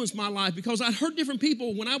have influenced my life, because I heard different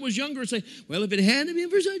people when I was younger say, well, if it hadn't been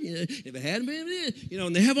for such, if it hadn't been,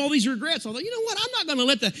 and they have all these regrets. I thought, you know what? I'm not going to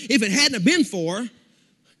let if it hadn't been for,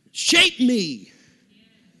 shape me.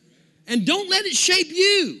 And don't let it shape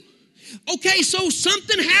you. Okay, so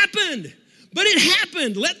something happened, but it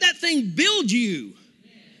happened. Let that thing build you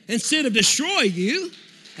instead of destroy you.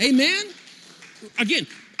 Amen? Again,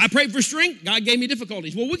 I prayed for strength. God gave me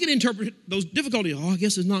difficulties. Well, we can interpret those difficulties. Oh, I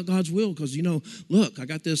guess it's not God's will because, look, I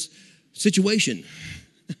got this situation.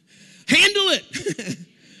 Handle it.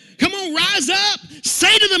 Come on, rise up.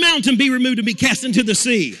 Say to the mountain, be removed and be cast into the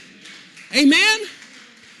sea. Amen?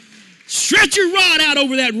 Stretch your rod out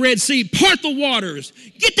over that Red Sea. Part the waters.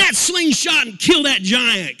 Get that slingshot and kill that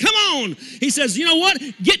giant. Come on. He says, you know what?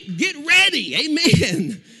 Get ready.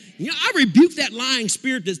 Amen. I rebuke that lying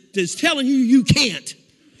spirit that's telling you can't.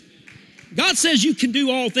 God says you can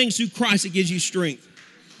do all things through Christ that gives you strength.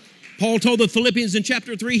 Paul told the Philippians in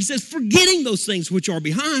chapter 3, he says, forgetting those things which are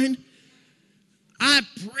behind,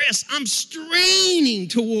 I'm straining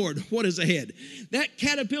toward what is ahead. That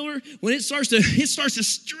caterpillar, when it starts to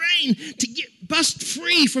strain to bust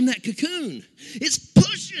free from that cocoon. It's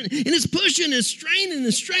pushing and straining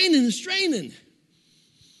and straining and straining.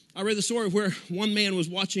 I read the story of where one man was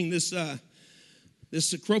watching this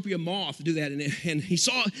Cecropia moth do that, and he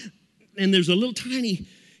saw, and there's a little tiny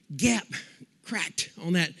gap cracked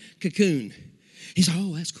on that cocoon. He said,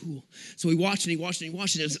 oh, that's cool. So he watched and he watched and he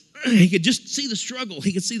watched it. He could just see the struggle.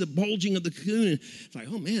 He could see the bulging of the cocoon. It's like,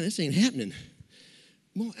 oh, man, this ain't happening.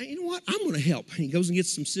 Well, you know what? I'm going to help. And he goes and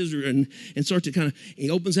gets some scissors and starts to he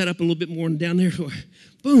opens that up a little bit more, and down there,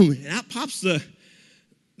 boom, and out pops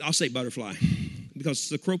I'll say butterfly, because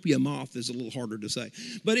Cecropia moth is a little harder to say.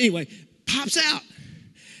 But anyway, pops out.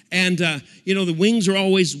 And, the wings are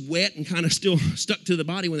always wet and kind of still stuck to the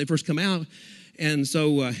body when they first come out. And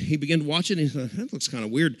so he began to watch it, and he thought, that looks kind of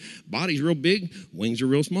weird. Body's real big, wings are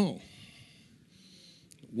real small.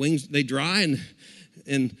 Wings, they dry,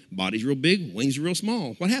 and body's real big, wings are real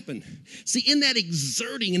small. What happened? See, in that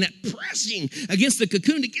exerting and that pressing against the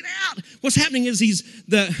cocoon to get out, what's happening is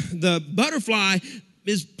the butterfly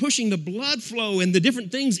is pushing the blood flow and the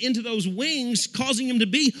different things into those wings, causing them to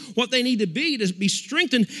be what they need to be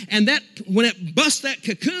strengthened. And that, when it busts that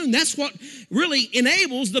cocoon, that's what really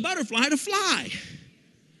enables the butterfly to fly.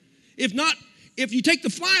 If you take the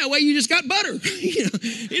fly away, you just got butter. You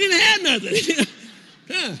didn't have nothing.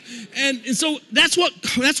 And so that's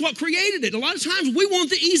what created it. A lot of times we want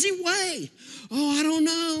the easy way. Oh, I don't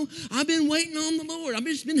know. I've been waiting on the Lord. I've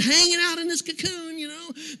just been hanging out in this cocoon,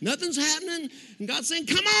 Nothing's happening. And God's saying,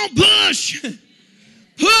 come on, push.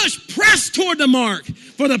 Push, press toward the mark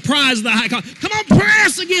for the prize of the high call. Come on,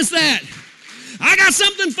 press against that. I got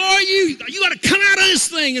something for you. You got to come out of this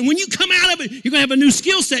thing. And when you come out of it, you're going to have a new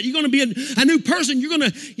skill set. You're going to be a new person. You're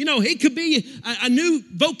going to, it could be a new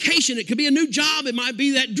vocation. It could be a new job. It might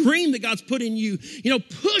be that dream that God's put in you.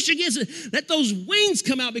 Push against it. Let those wings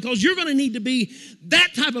come out because you're going to need to be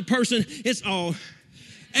that type of person. It's all,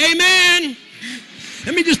 amen.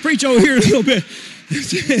 Let me just preach over here a little bit.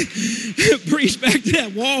 Preach back to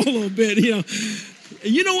that wall a little bit,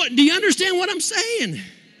 You know what? Do you understand what I'm saying?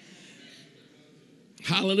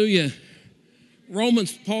 Hallelujah.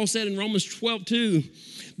 Paul said in Romans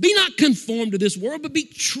 12:2, be not conformed to this world, but be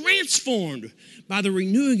transformed by the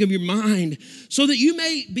renewing of your mind, so that you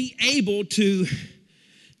may be able to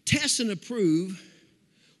test and approve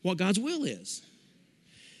what God's will is.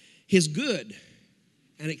 His good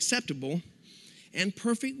and acceptable and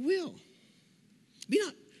perfect will. Be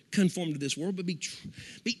not conformed to this world, but be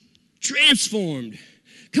transformed.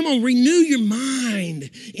 Come on, renew your mind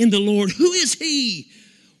in the Lord. Who is He?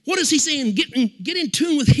 What is He saying? Get in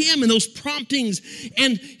tune with Him and those promptings.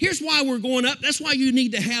 And here's why we're going up. That's why you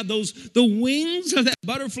need to have the wings of that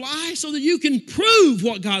butterfly so that you can prove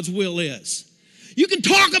what God's will is. You can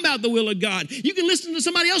talk about the will of God. You can listen to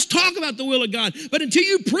somebody else talk about the will of God. But until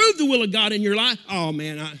you prove the will of God in your life, oh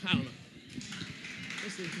man, I don't know.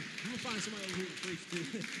 Listen, I'm going to find somebody over here to preach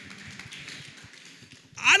to.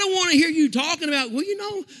 I don't want to hear you talking about,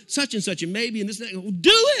 such and such and maybe and this and that. Well,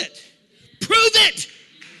 do it. Prove it.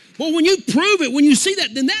 Well, when you prove it, when you see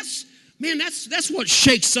that, then that's what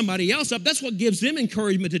shakes somebody else up. That's what gives them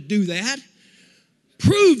encouragement to do that.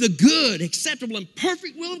 Prove the good, acceptable, and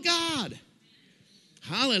perfect will of God.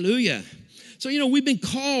 Hallelujah. So, we've been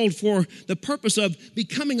called for the purpose of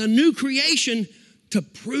becoming a new creation to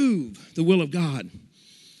prove the will of God.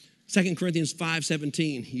 2 Corinthians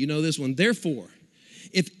 5:17, you know this one. Therefore,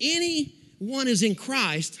 if anyone is in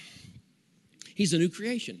Christ, he's a new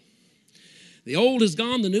creation. The old is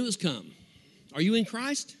gone, the new has come. Are you in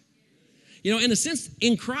Christ? In a sense,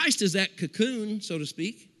 in Christ is that cocoon, so to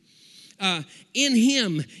speak. In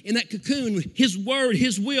Him, in that cocoon, His word,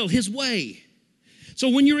 His will, His way. So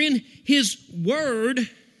when you're in His word,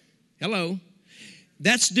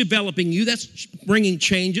 that's developing you. That's bringing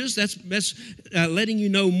changes. That's letting you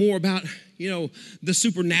know more about, the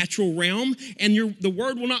supernatural realm. And the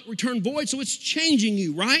word will not return void, so it's changing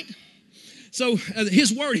you, right? So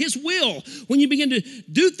His word, His will, when you begin to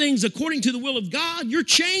do things according to the will of God, you're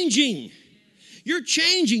changing. You're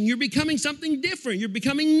changing. You're becoming something different. You're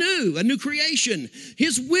becoming new, a new creation.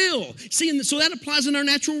 His will. See, and so that applies in our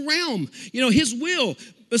natural realm. His will,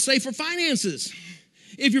 let's say for finances.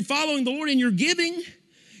 If you're following the Lord and you're giving,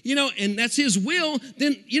 and that's His will,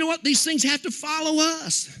 then you know what? These things have to follow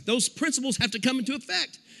us. Those principles have to come into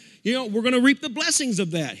effect. We're going to reap the blessings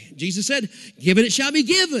of that. Jesus said, given it shall be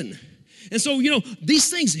given. And so, these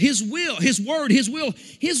things, His will, His word, His will,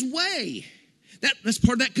 His way, that's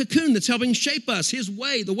part of that cocoon that's helping shape us. His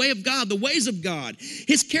way, the way of God, the ways of God,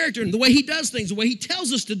 His character and the way He does things, the way He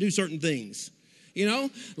tells us to do certain things.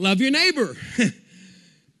 Love your neighbor.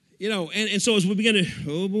 And so as we begin to,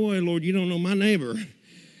 oh boy, Lord, you don't know my neighbor.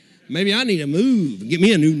 Maybe I need to move, get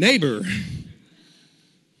me a new neighbor.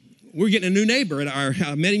 We're getting a new neighbor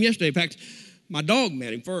I met him yesterday. In fact, my dog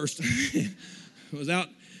met him first. I was out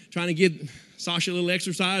trying to give Sasha a little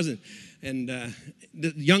exercise, and the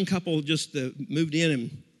young couple just moved in, and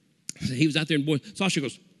he was out there, and boy, Sasha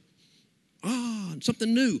goes,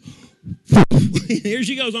 something new. Here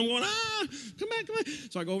she goes. I'm going, come back.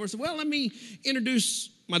 So I go over and say, well, let me introduce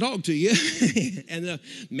my dog to you. And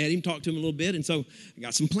met him, talked to him a little bit, and so I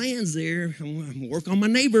got some plans there. I'm going to work on my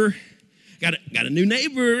neighbor. Got a new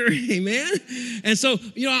neighbor, amen. And so,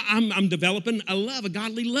 I'm developing a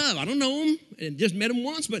godly love. I don't know him and just met him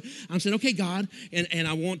once, but I'm saying, okay, God, and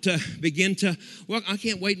I want to begin to, I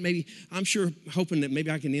can't wait. Maybe, I'm sure, hoping that maybe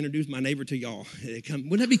I can introduce my neighbor to y'all.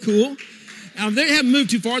 Wouldn't that be cool? Now, they haven't moved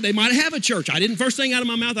too far. They might have a church. First thing out of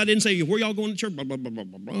my mouth, I didn't say, where y'all going to church? Blah, blah, blah, blah,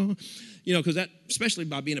 blah, blah. Because that, especially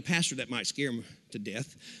by being a pastor, that might scare them to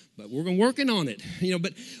death. But we're working on it,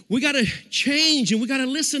 but we got to change and we got to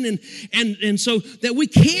listen and so that we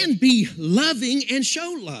can be loving and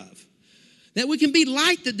show love, that we can be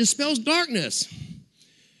light that dispels darkness,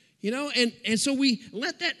 and so we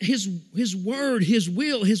let that his word, His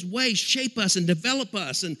will, His way shape us and develop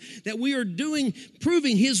us, and that we are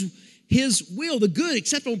proving His will, the good,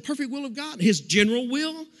 acceptable, and perfect will of God, His general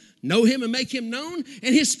will, know Him and make Him known,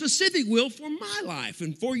 and His specific will for my life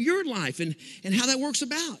and for your life and how that works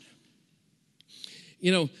about.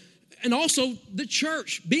 And also the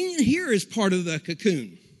church. Being here is part of the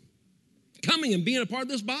cocoon. Coming and being a part of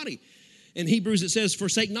this body. In Hebrews it says,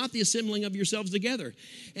 forsake not the assembling of yourselves together.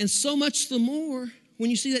 And so much the more when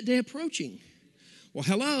you see that day approaching. Well,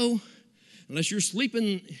 hello, unless you're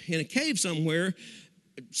sleeping in a cave somewhere,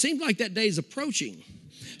 it seems like that day is approaching.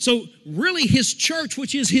 So really his church,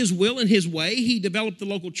 which is his will and his way, he developed the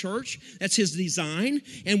local church. That's his design,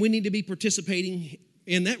 and we need to be participating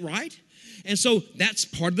in that, right? And so that's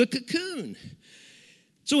part of the cocoon.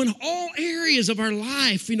 So in all areas of our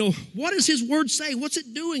life, what does his word say? What's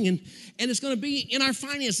it doing? And it's going to be in our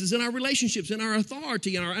finances, in our relationships, in our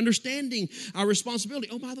authority, in our understanding, our responsibility.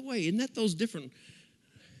 Oh, by the way, isn't that those different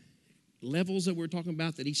levels that we're talking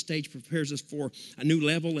about, that each stage prepares us for a new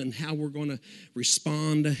level and how we're going to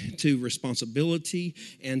respond to responsibility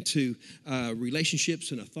and to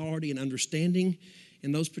relationships and authority and understanding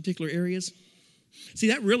in those particular areas? See,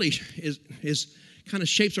 that really is kind of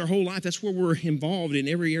shapes our whole life. That's where we're involved in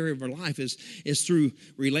every area of our life is through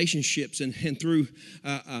relationships and through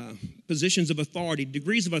positions of authority,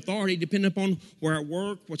 degrees of authority, depending upon where I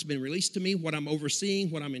work, what's been released to me, what I'm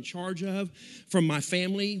overseeing, what I'm in charge of, from my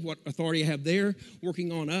family, what authority I have there,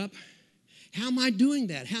 working on up. How am I doing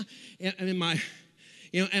that? How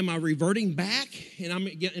am I reverting back, and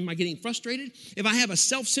am I getting frustrated? If I have a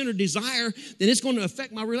self-centered desire, then it's going to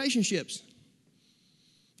affect my relationships.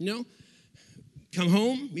 Come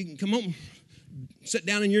home, you can come home, sit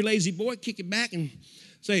down in your lazy boy, kick it back and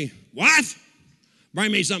say, wife,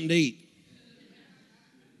 bring me something to eat.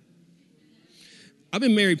 I've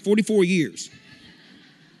been married 44 years.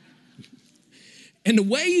 And the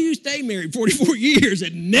way you stay married 44 years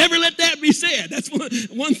and never let that be said, that's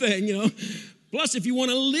one thing, Plus, if you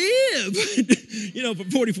want to live, for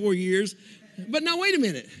 44 years. But now, wait a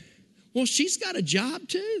minute. Well, she's got a job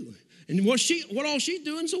too. And what all she's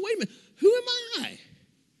doing, so wait a minute. Who am I?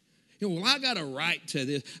 Well, I got a right to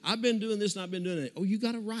this. I've been doing this and I've been doing that. Oh, you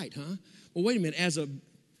got a right, huh? Well, wait a minute. As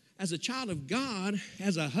a child of God,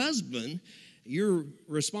 as a husband, your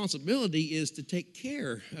responsibility is to take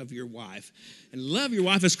care of your wife and love your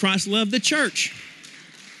wife as Christ loved the church.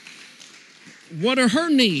 What are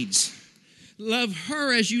her needs? Love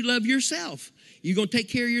her as you love yourself. You going to take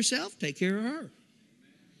care of yourself? Take care of her.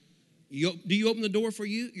 Do you open the door for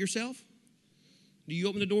yourself? Do you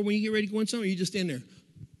open the door when you get ready to go in somewhere, or you just stand there?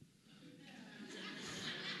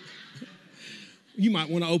 You might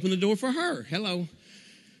want to open the door for her. Hello.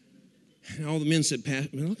 And all the men said,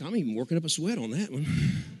 look, I'm even working up a sweat on that one.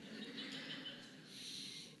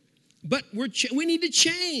 But we need to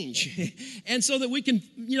change. And so that we can,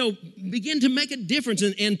 begin to make a difference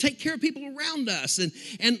and take care of people around us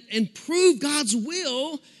and prove God's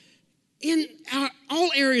will in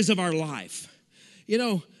all areas of our life.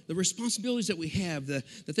 The responsibilities that we have, the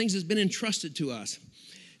things that's been entrusted to us.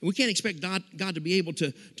 And we can't expect God to be able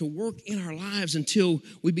to work in our lives until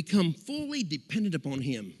we become fully dependent upon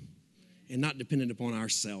Him and not dependent upon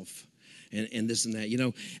ourselves and this and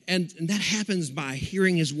that, And that happens by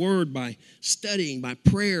hearing His Word, by studying, by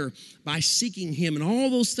prayer, by seeking Him. And all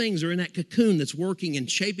those things are in that cocoon that's working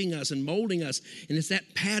and shaping us and molding us. And it's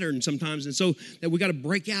that pattern sometimes. And so that we got to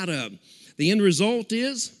break out of. The end result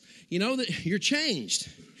is, that you're changed.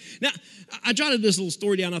 Now, I jotted this little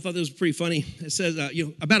story down. I thought this was pretty funny. It says,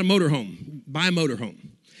 about a motorhome. Buy a motorhome.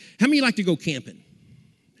 How many of you like to go camping?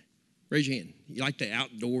 Raise your hand. You like the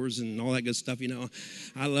outdoors and all that good stuff,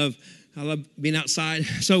 I love being outside.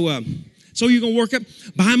 So you're going to work up.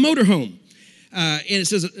 Buy a motorhome. And it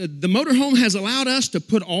says, the motorhome has allowed us to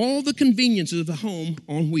put all the conveniences of the home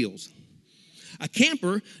on wheels. A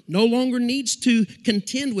camper no longer needs to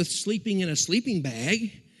contend with sleeping in a sleeping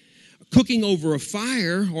bag, cooking over a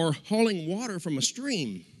fire, or hauling water from a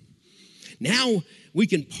stream. Now we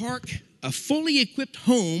can park a fully equipped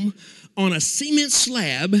home on a cement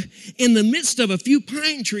slab in the midst of a few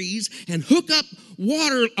pine trees and hook up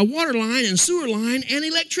a water line and sewer line and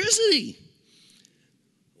electricity.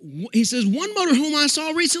 He says, one motorhome I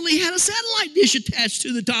saw recently had a satellite dish attached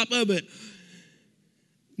to the top of it.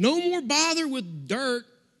 No more bother with dirt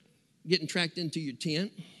getting tracked into your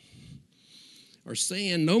tent. Or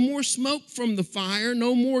sand, no more smoke from the fire,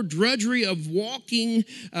 no more drudgery of walking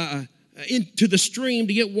into the stream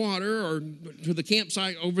to get water or to the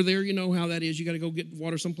campsite over there. You know how that is. You got to go get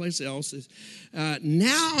water someplace else.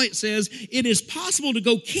 Now it says it is possible to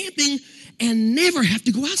go camping and never have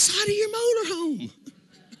to go outside of your motorhome.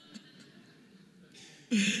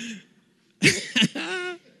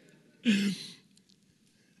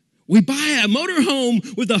 We buy a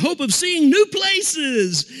motorhome with the hope of seeing new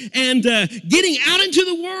places and getting out into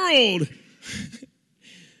the world.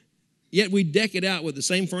 Yet we deck it out with the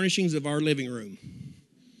same furnishings of our living room.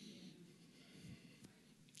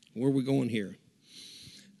 Where are we going here?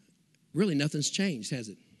 Really, nothing's changed, has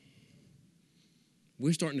it?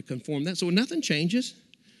 We're starting to conform that. So nothing changes.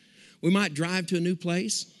 We might drive to a new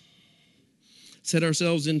place. set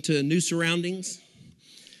ourselves into new surroundings.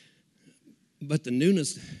 But the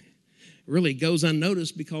newness really goes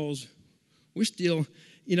unnoticed because we're still,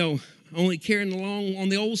 only carrying along on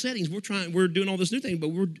the old settings. We're doing all this new thing, but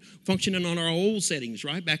we're functioning on our old settings,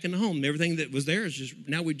 right? Back in the home. Everything that was there is just,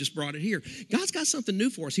 now we've just brought it here. God's got something new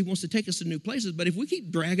for us. He wants to take us to new places, but if we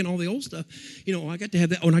keep dragging all the old stuff, I got to have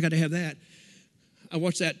that, and I got to have that. I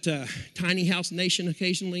watch that Tiny House Nation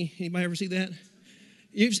occasionally. Anybody ever see that? Have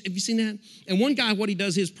you seen that? And one guy, what he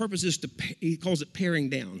does, his purpose is he calls it paring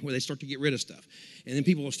down, where they start to get rid of stuff. And then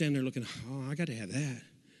people will stand there looking, I got to have that.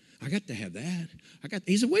 I got to have that.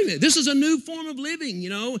 He said, wait a minute, this is a new form of living,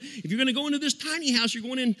 If you're going to go into this tiny house, you're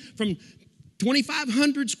going in from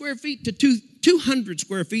 2,500 square feet to 200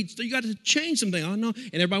 square feet, so you got to change something. Oh, no.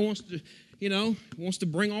 And everybody wants to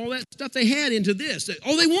bring all that stuff they had into this.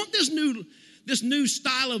 Oh, they want this new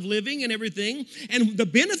style of living and everything, and the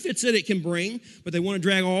benefits that it can bring, but they want to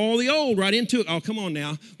drag all the old right into it. Oh, come on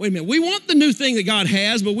now. Wait a minute. We want the new thing that God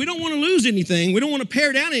has, but we don't want to lose anything. We don't want to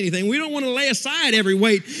pare down anything. We don't want to lay aside every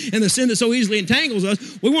weight and the sin that so easily entangles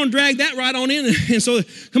us. We want to drag that right on in. And so,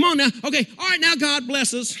 come on now. Okay, all right, now God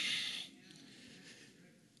bless us.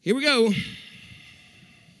 Here we go.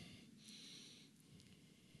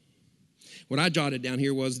 What I jotted down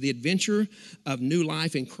here was the adventure of new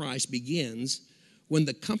life in Christ begins when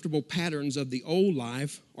the comfortable patterns of the old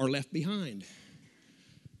life are left behind.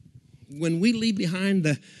 When we leave behind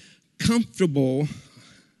the comfortable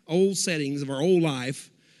old settings of our old life,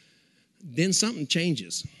 then something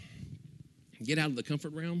changes. Get out of the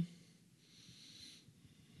comfort realm.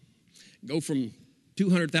 Go from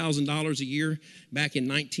 $200,000 a year back in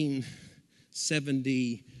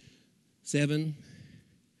 1977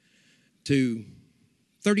 to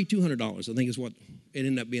 $3,200, I think is what it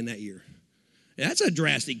ended up being that year. That's a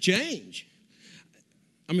drastic change.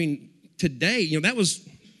 I mean, today, that was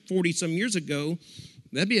 40-some years ago.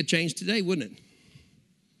 That'd be a change today, wouldn't it?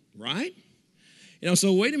 Right?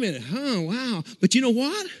 So wait a minute. Oh, wow. But you know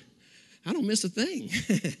what? I don't miss a thing.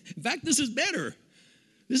 In fact, this is better.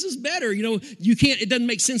 This is better. It doesn't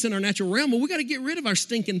make sense in our natural realm, but we got to get rid of our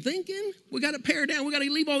stinking thinking. We got to pare down. We got to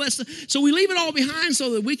leave all that stuff. So we leave it all behind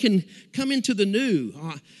so that we can come into the new.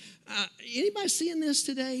 Anybody seeing this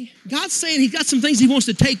today? God's saying He's got some things He wants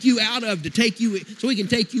to take you out of, so He can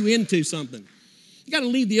take you into something. You got to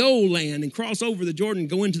leave the old land and cross over the Jordan and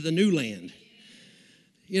go into the new land.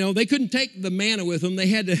 They couldn't take the manna with them. They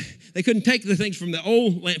couldn't take the things from the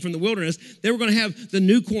old land, from the wilderness. They were going to have the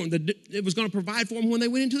new corn. It was going to provide for them when they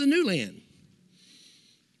went into the new land.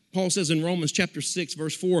 Paul says in Romans chapter 6,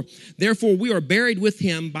 verse 4, therefore we are buried with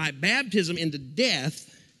Him by baptism into death,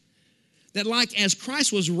 that like as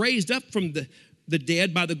Christ was raised up from the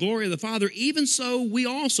dead by the glory of the Father, even so we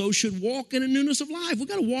also should walk in a newness of life. We've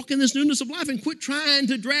got to walk in this newness of life and quit trying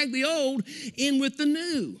to drag the old in with the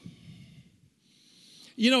new.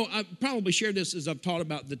 I probably shared this as I've taught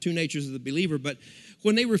about the two natures of the believer, but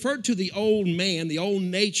when they referred to the old man, the old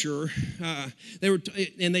nature,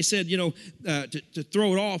 they said, to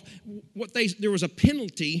throw it off, there was a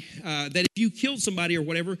penalty that if you killed somebody or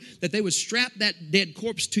whatever, that they would strap that dead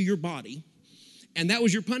corpse to your body, and that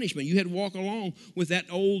was your punishment. You had to walk along with that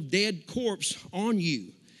old dead corpse on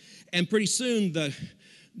you, and pretty soon the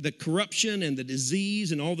corruption and the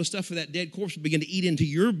disease and all the stuff of that dead corpse would begin to eat into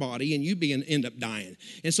your body, and you end up dying.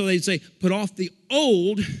 And so they'd say, put off the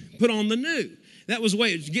old, put on the new. That was the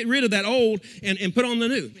way. Get rid of that old and put on the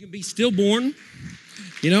new. You can be stillborn,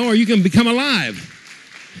 or you can become alive.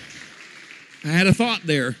 I had a thought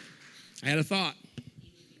there.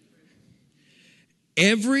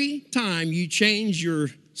 Every time you change your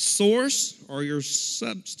source or your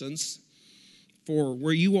substance for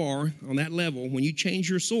where you are on that level, when you change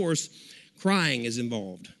your source, crying is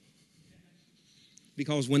involved.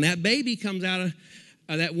 Because when that baby comes out of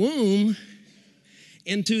that womb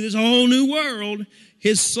into this whole new world,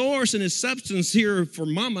 his source and his substance here for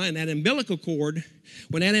mama and that umbilical cord,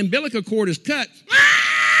 when that umbilical cord is cut,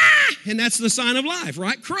 and that's the sign of life,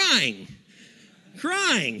 right? Crying.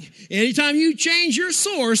 Anytime you change your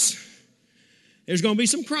source, there's going to be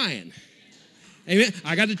some crying. Amen.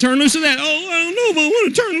 I got to turn loose of that. Oh, I don't know if I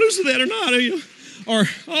want to turn loose of that or not.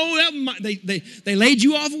 They laid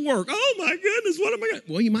you off of work. Oh my goodness, what am I going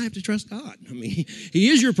to? Well, you might have to trust God. I mean, He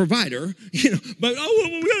is your provider, but we're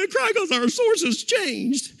going to cry because our source has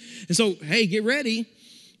changed. And so, hey, get ready.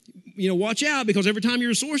 Watch out, because every time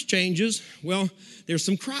your source changes, well, there's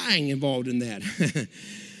some crying involved in that.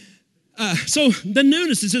 So the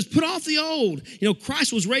newness, it says, put off the old.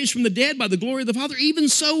 Christ was raised from the dead by the glory of the Father. Even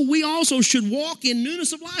so, we also should walk in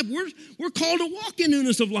newness of life. We're called to walk in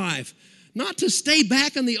newness of life, not to stay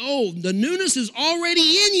back in the old. The newness is already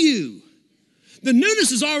in you. The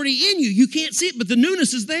newness is already in you. You can't see it, but the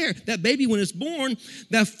newness is there. That baby, when it's born,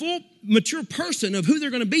 that full mature person of who they're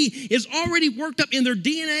going to be is already worked up in their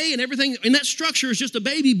DNA and everything. And that structure is just a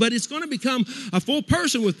baby, but it's going to become a full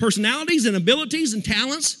person with personalities and abilities and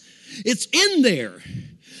talents. It's in there.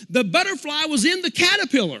 The butterfly was in the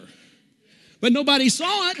caterpillar, but nobody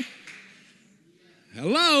saw it.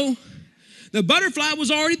 Hello? The butterfly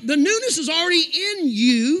was already, the newness is already in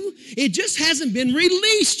you. It just hasn't been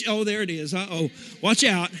released. Oh, there it is. Uh-oh. Watch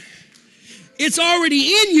out. It's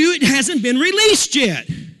already in you. It hasn't been released yet.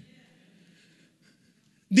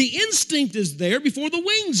 The instinct is there before the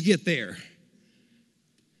wings get there.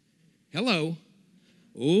 Hello.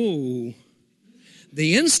 Oh.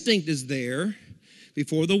 The instinct is there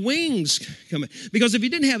before the wings come in. Because if he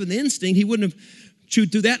didn't have an instinct, he wouldn't have chewed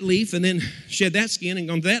through that leaf and then shed that skin and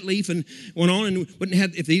gone to that leaf and went on and wouldn't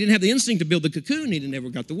have, if he didn't have the instinct to build the cocoon, he'd have never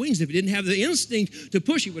got the wings. If he didn't have the instinct to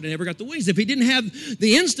push, he would have never got the wings. If he didn't have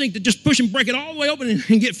the instinct to just push and break it all the way open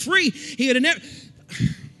and get free, he would have never.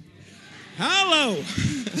 Hello.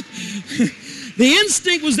 The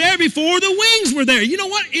instinct was there before the wings were there. You know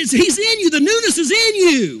what? He's in you. The newness is in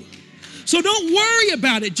you. So don't worry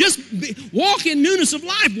about it. Just walk in newness of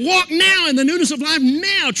life. Walk now in the newness of life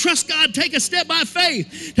now. Trust God. Take a step by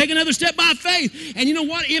faith. Take another step by faith. And you know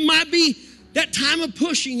what? It might be that time of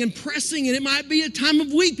pushing and pressing, and it might be a time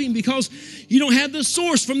of weeping because you don't have the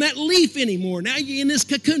source from that leaf anymore. Now you're in this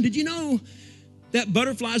cocoon. Did you know that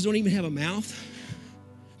butterflies don't even have a mouth?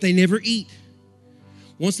 They never eat.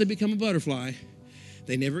 Once they become a butterfly,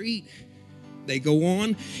 they never eat. They go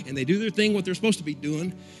on and they do their thing, what they're supposed to be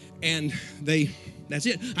doing. And that's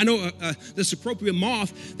it. I know the Cecropia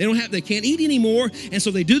moth, they can't eat anymore, and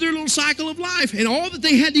so they do their little cycle of life, and all that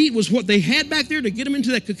they had to eat was what they had back there to get them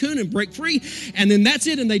into that cocoon and break free, and then that's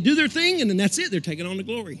it, and they do their thing, and then that's it. They're taking on the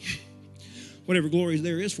glory. Whatever glory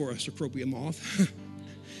there is for a Cecropia moth.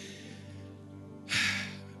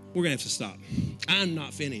 We're going to have to stop. I'm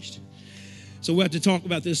not finished. So we'll have to talk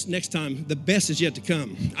about this next time. The best is yet to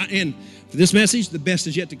come. And for this message, the best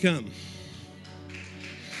is yet to come.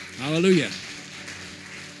 Hallelujah.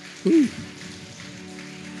 Whew.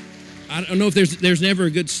 I don't know if there's never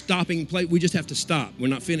a good stopping place. We just have to stop. We're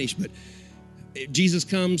not finished, but if Jesus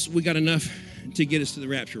comes, we got enough to get us to the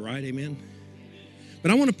rapture, right? Amen.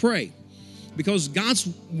 But I want to pray because God's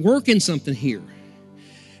working something here.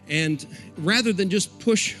 And rather than just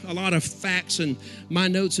push a lot of facts and my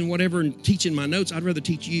notes and whatever and teaching my notes, I'd rather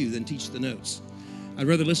teach you than teach the notes. I'd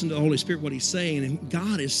rather listen to the Holy Spirit, what he's saying. And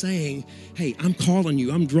God is saying, hey, I'm calling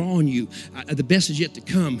you. I'm drawing you. The best is yet to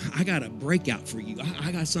come. I got a breakout for you.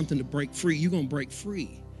 I got something to break free. You're going to break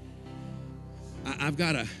free. I've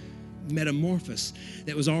got a metamorphosis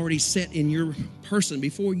that was already set in your person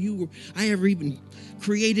before I ever even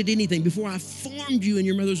created anything. Before I formed you in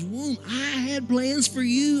your mother's womb, I had plans for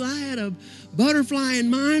you. I had a butterfly in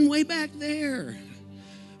mind way back there.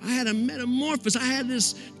 I had a metamorphosis. I had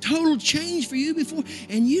this total change for you before,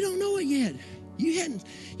 and you don't know it yet. You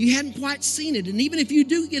hadn't quite seen it. And even if you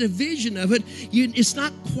do get a vision of it, it's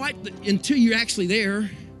not quite until you're actually there.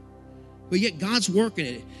 But yet God's working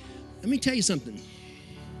at it. Let me tell you something.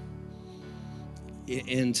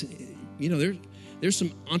 And you know, there's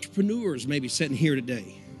some entrepreneurs maybe sitting here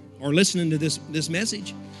today or listening to this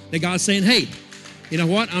message that God's saying, hey, you know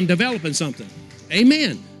what? I'm developing something.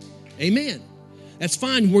 Amen. Amen. That's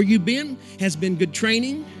fine. Where you've been has been good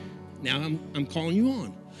training. Now I'm calling you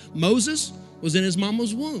on. Moses was in his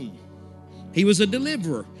mama's womb. He was a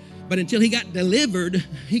deliverer. But until he got delivered,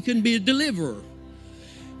 he couldn't be a deliverer.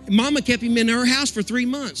 Mama kept him in her house for 3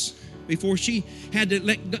 months before she had to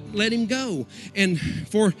let him go. And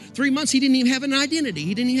for 3 months, he didn't even have an identity.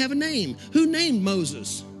 He didn't even have a name. Who named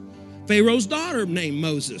Moses? Pharaoh's daughter named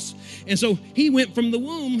Moses. And so he went from the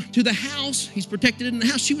womb to the house. He's protected in the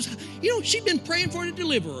house. She'd been praying for a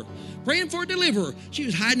deliverer. Praying for a deliverer. She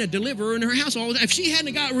was hiding a deliverer in her house all the time. If she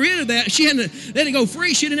hadn't got rid of that, she hadn't let it go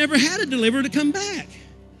free, she'd have never had a deliverer to come back.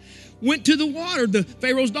 Went to the water. The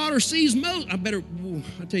Pharaoh's daughter sees Moses. I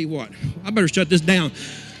tell you what, I better shut this down.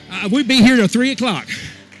 We'd be here till 3 o'clock.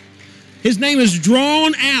 His name is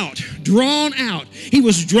drawn out. He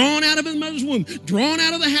was drawn out of his mother's womb, drawn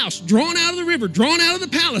out of the house, drawn out of the river, drawn out of the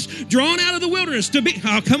palace, drawn out of the wilderness to be,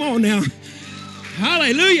 oh, come on now.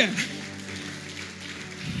 Hallelujah.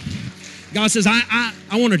 God says, I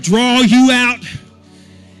want to draw you out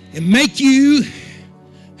and make you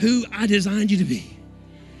who I designed you to be.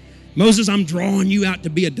 Moses, I'm drawing you out to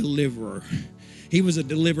be a deliverer. He was a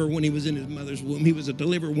deliverer when he was in his mother's womb. He was a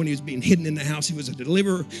deliverer when he was being hidden in the house. He was a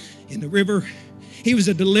deliverer in the river. He was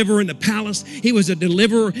a deliverer in the palace. He was a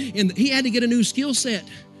deliverer he had to get a new skill set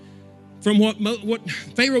from what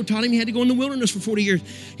Pharaoh taught him. He had to go in the wilderness for 40 years.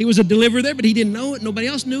 He was a deliverer there, but he didn't know it. Nobody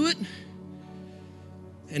else knew it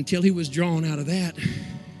until he was drawn out of that.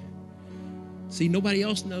 See, nobody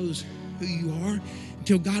else knows who you are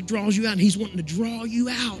until God draws you out, and he's wanting to draw you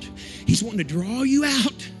out. He's wanting to draw you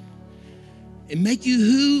out and make you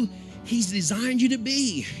who he's designed you to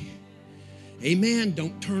be. Amen.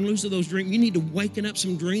 Don't turn loose of those dreams. You need to waken up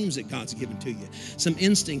some dreams that God's given to you, some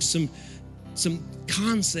instincts, some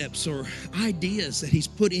concepts or ideas that he's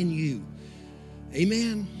put in you.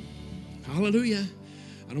 Amen. Hallelujah.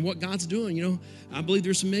 I don't know what God's doing. You know, I believe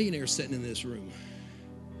there's some millionaires sitting in this room.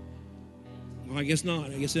 Well, I guess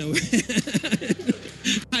not. I guess no.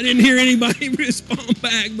 I didn't hear anybody respond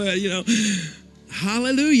back, but you know,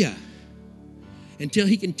 hallelujah. Until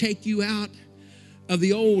he can take you out of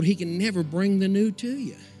the old, he can never bring the new to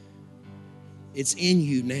you. It's in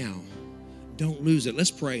you now. Don't lose it.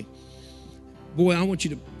 Let's pray. Boy, I want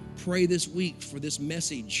you to pray this week for this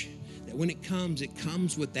message, that when it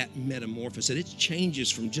comes with that metamorphosis, that it changes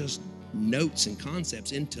from just notes and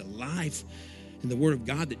concepts into life and the Word of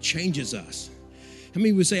God that changes us. How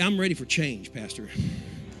many would say, I'm ready for change, Pastor?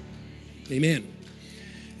 Amen.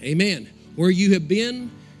 Amen. Where you have been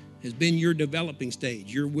has been your developing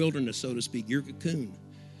stage, your wilderness, so to speak, your cocoon.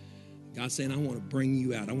 God's saying, I want to bring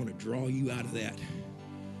you out. I want to draw you out of that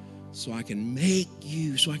so I can make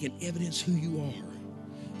you, so I can evidence who you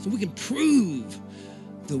are, so we can prove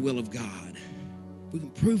the will of God. We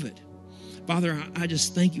can prove it. Father, I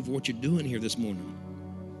just thank you for what you're doing here this morning.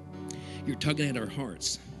 You're tugging at our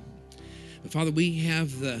hearts. But Father, we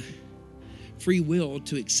have the free will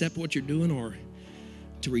to accept what you're doing or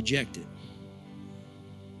to reject it.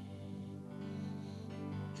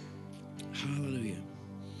 Hallelujah.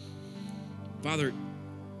 Father,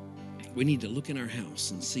 we need to look in our house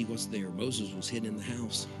and see what's there. Moses was hidden in the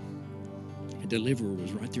house. A deliverer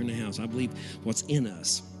was right there in the house. I believe what's in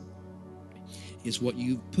us is what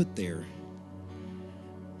you've put there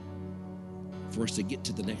for us to get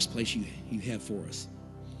to the next place you have for us.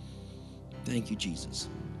 Thank you, Jesus.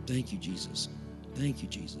 Thank you, Jesus. Thank you,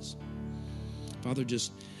 Jesus. Father,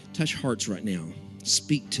 just touch hearts right now.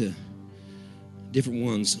 Speak to different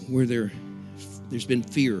ones where there's been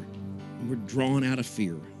fear. We're drawn out of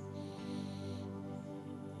fear.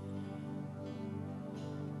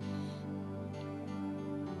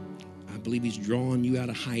 I believe he's drawing you out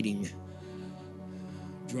of hiding,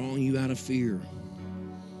 drawing you out of fear.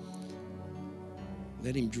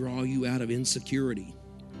 Let him draw you out of insecurity,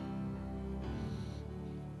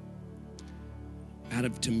 out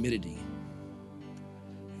of timidity,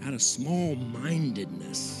 out of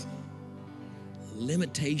small-mindedness,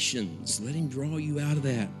 limitations. Let him draw you out of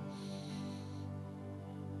that.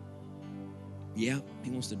 Yeah,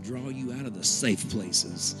 he wants to draw you out of the safe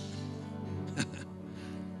places.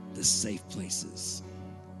 The safe places.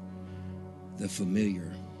 The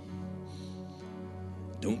familiar.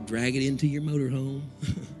 Don't drag it into your motorhome.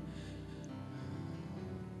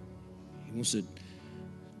 He wants to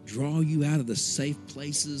draw you out of the safe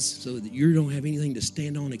places so that you don't have anything to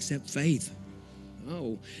stand on except faith.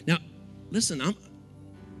 Oh, now listen,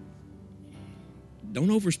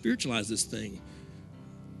 don't over-spiritualize this thing.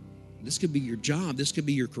 This could be your job. This could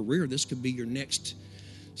be your career. This could be your next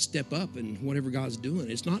step up in whatever God's doing.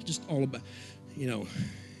 It's not just all about,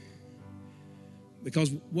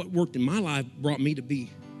 because what worked in my life brought me to be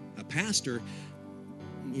a pastor.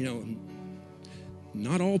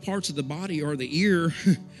 Not all parts of the body or the ear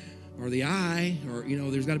or the eye, or,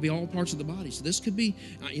 there's got to be all parts of the body. So this could be,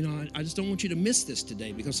 I just don't want you to miss this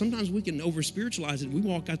today, because sometimes we can over-spiritualize it. We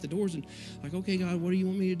walk out the doors and like, okay, God, what do you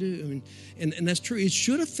want me to do? I mean, and that's true. It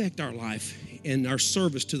should affect our life and our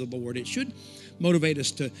service to the Lord. It should motivate us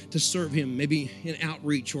to serve him, maybe in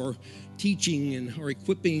outreach or teaching or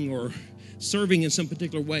equipping or serving in some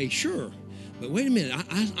particular way. Sure. But wait a minute.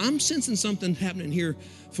 I'm sensing something happening here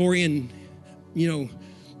for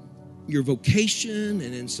your vocation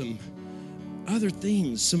and in some other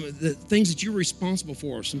things, some of the things that you're responsible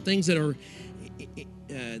for, some things that are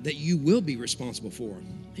that you will be responsible for.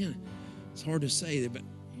 Man, it's hard to say, but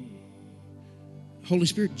Holy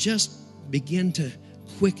Spirit, just begin to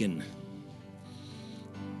quicken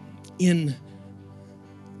in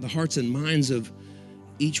the hearts and minds of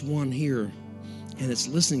each one here, and it's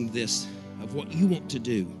listening to this, of what you want to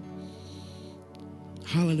do.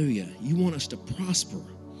 Hallelujah. You want us to prosper.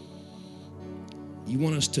 You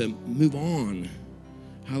want us to move on.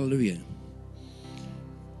 Hallelujah.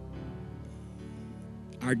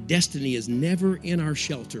 Our destiny is never in our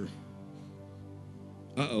shelter.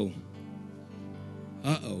 Uh-oh.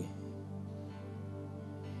 Uh-oh.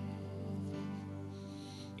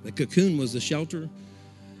 The cocoon was the shelter.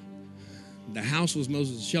 The house was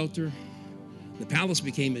Moses' shelter. The palace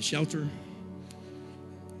became his shelter.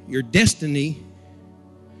 Your destiny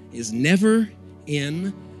is never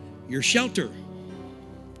in your shelter.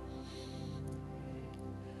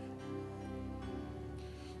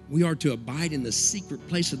 We are to abide in the secret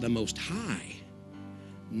place of the Most High,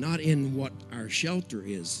 not in what our shelter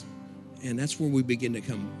is. And that's where we begin to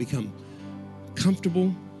become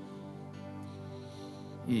comfortable.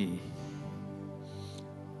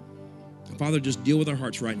 Father, just deal with our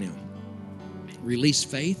hearts right now. Release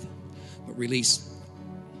faith, but release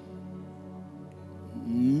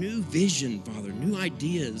new vision, Father, new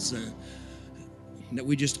ideas, that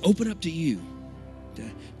we just open up to you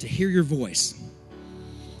to hear your voice.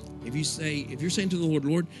 If you're saying to the Lord,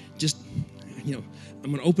 Lord, just, I'm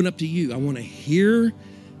going to open up to you. I want to hear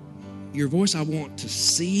your voice. I want to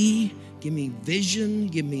see. Give me vision.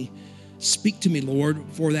 Speak to me, Lord,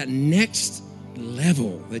 for that next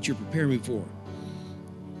level that you're preparing me for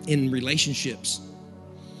in relationships.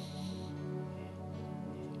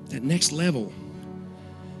 That next level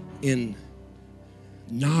in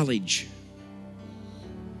knowledge.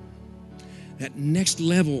 That next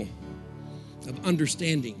level of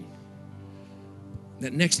understanding.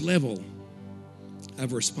 That next level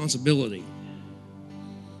of responsibility.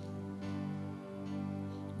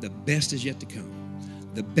 The best is yet to come.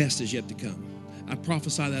 The best is yet to come. I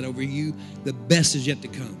prophesy that over you. The best is yet to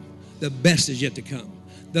come. The best is yet to come.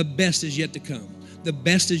 The best is yet to come. The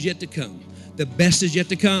best is yet to come. The best is yet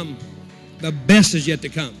to come. The best is yet to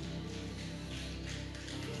come.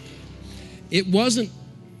 It wasn't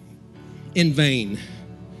in vain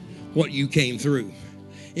what you came through.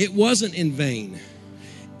 It wasn't in vain.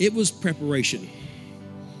 It was preparation.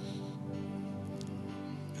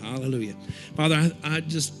 Hallelujah. Father,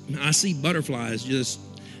 I see butterflies just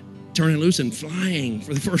turning loose and flying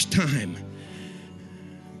for the first time.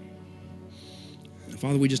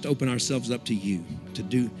 Father, we just open ourselves up to you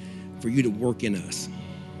for you to work in us.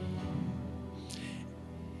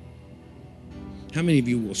 How many of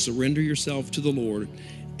you will surrender yourself to the Lord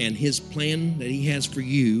and his plan that he has for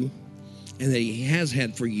you and that he has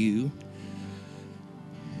had for you?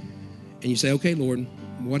 And you say, okay, Lord,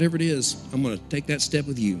 whatever it is, I'm going to take that step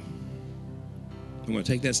with you. I'm going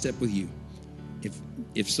to take that step with you.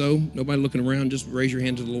 If so, nobody looking around, just raise your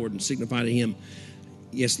hand to the Lord and signify to him,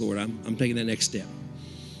 yes, Lord, I'm taking that next step.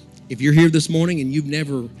 If you're here this morning and you've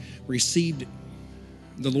never received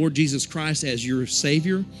the Lord Jesus Christ as your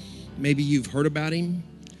Savior, maybe you've heard about him,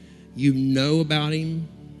 you know about him,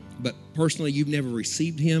 but personally you've never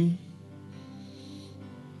received him.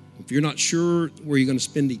 If you're not sure where you're going to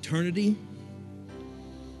spend eternity,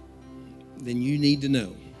 then you need to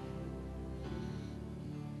know.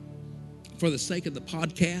 For the sake of the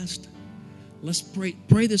podcast, let's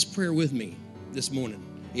pray this prayer with me this morning.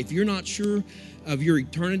 If you're not sure of your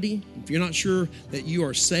eternity, if you're not sure that you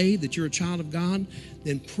are saved, that you're a child of God,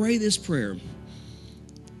 then pray this prayer.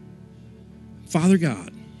 Father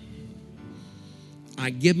God, I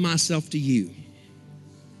give myself to you.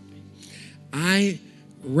 I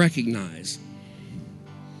recognize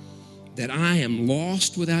that I am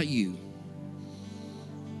lost without you.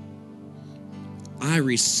 I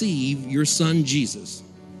receive your Son, Jesus,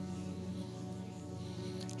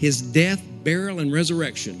 his death, burial, and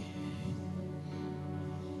resurrection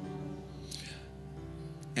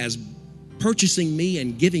as purchasing me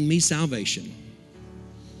and giving me salvation,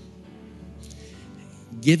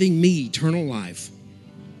 giving me eternal life.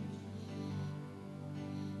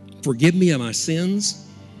 Forgive me of my sins.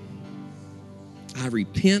 I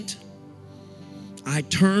repent. I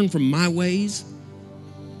turn from my ways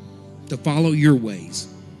to follow your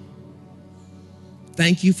ways.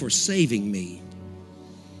 Thank you for saving me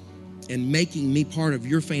and making me part of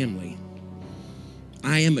your family.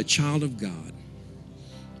 I am a child of God.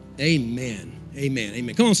 Amen. Amen.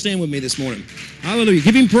 Amen. Come on, stand with me this morning. Hallelujah.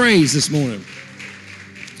 Give him praise this morning.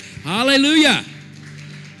 Hallelujah.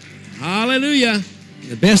 Hallelujah.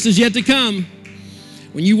 The best is yet to come.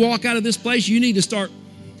 When you walk out of this place, you need to start.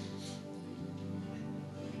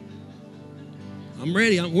 I'm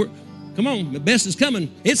ready. Come on. The best is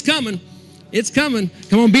coming. It's coming. It's coming.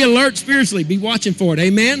 Come on, be alert spiritually. Be watching for it.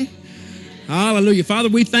 Amen. Hallelujah. Father,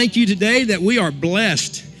 we thank you today that we are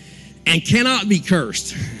blessed and cannot be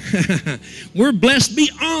cursed. We're blessed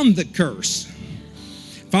beyond the curse.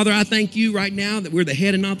 Father, I thank you right now that we're the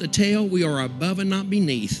head and not the tail. We are above and not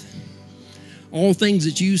beneath. All things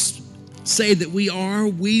that you say that we are,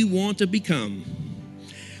 we want to become.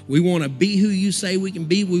 We want to be who you say we can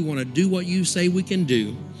be. We want to do what you say we can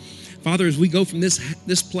do. Father, as we go from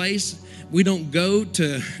this place, we don't go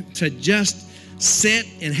to just sit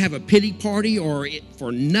and have a pity party or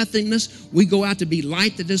for nothingness. We go out to be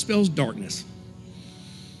light that dispels darkness.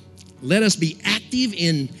 Let us be active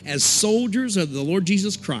as soldiers of the Lord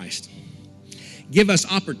Jesus Christ. Give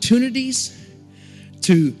us opportunities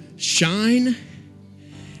to shine,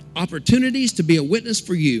 opportunities to be a witness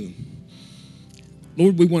for you.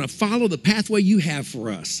 Lord, we want to follow the pathway you have for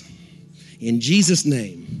us. In Jesus'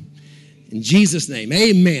 name. In Jesus' name.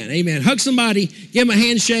 Amen. Amen. Hug somebody. Give them a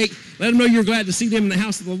handshake. Let them know you're glad to see them in the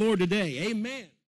house of the Lord today. Amen.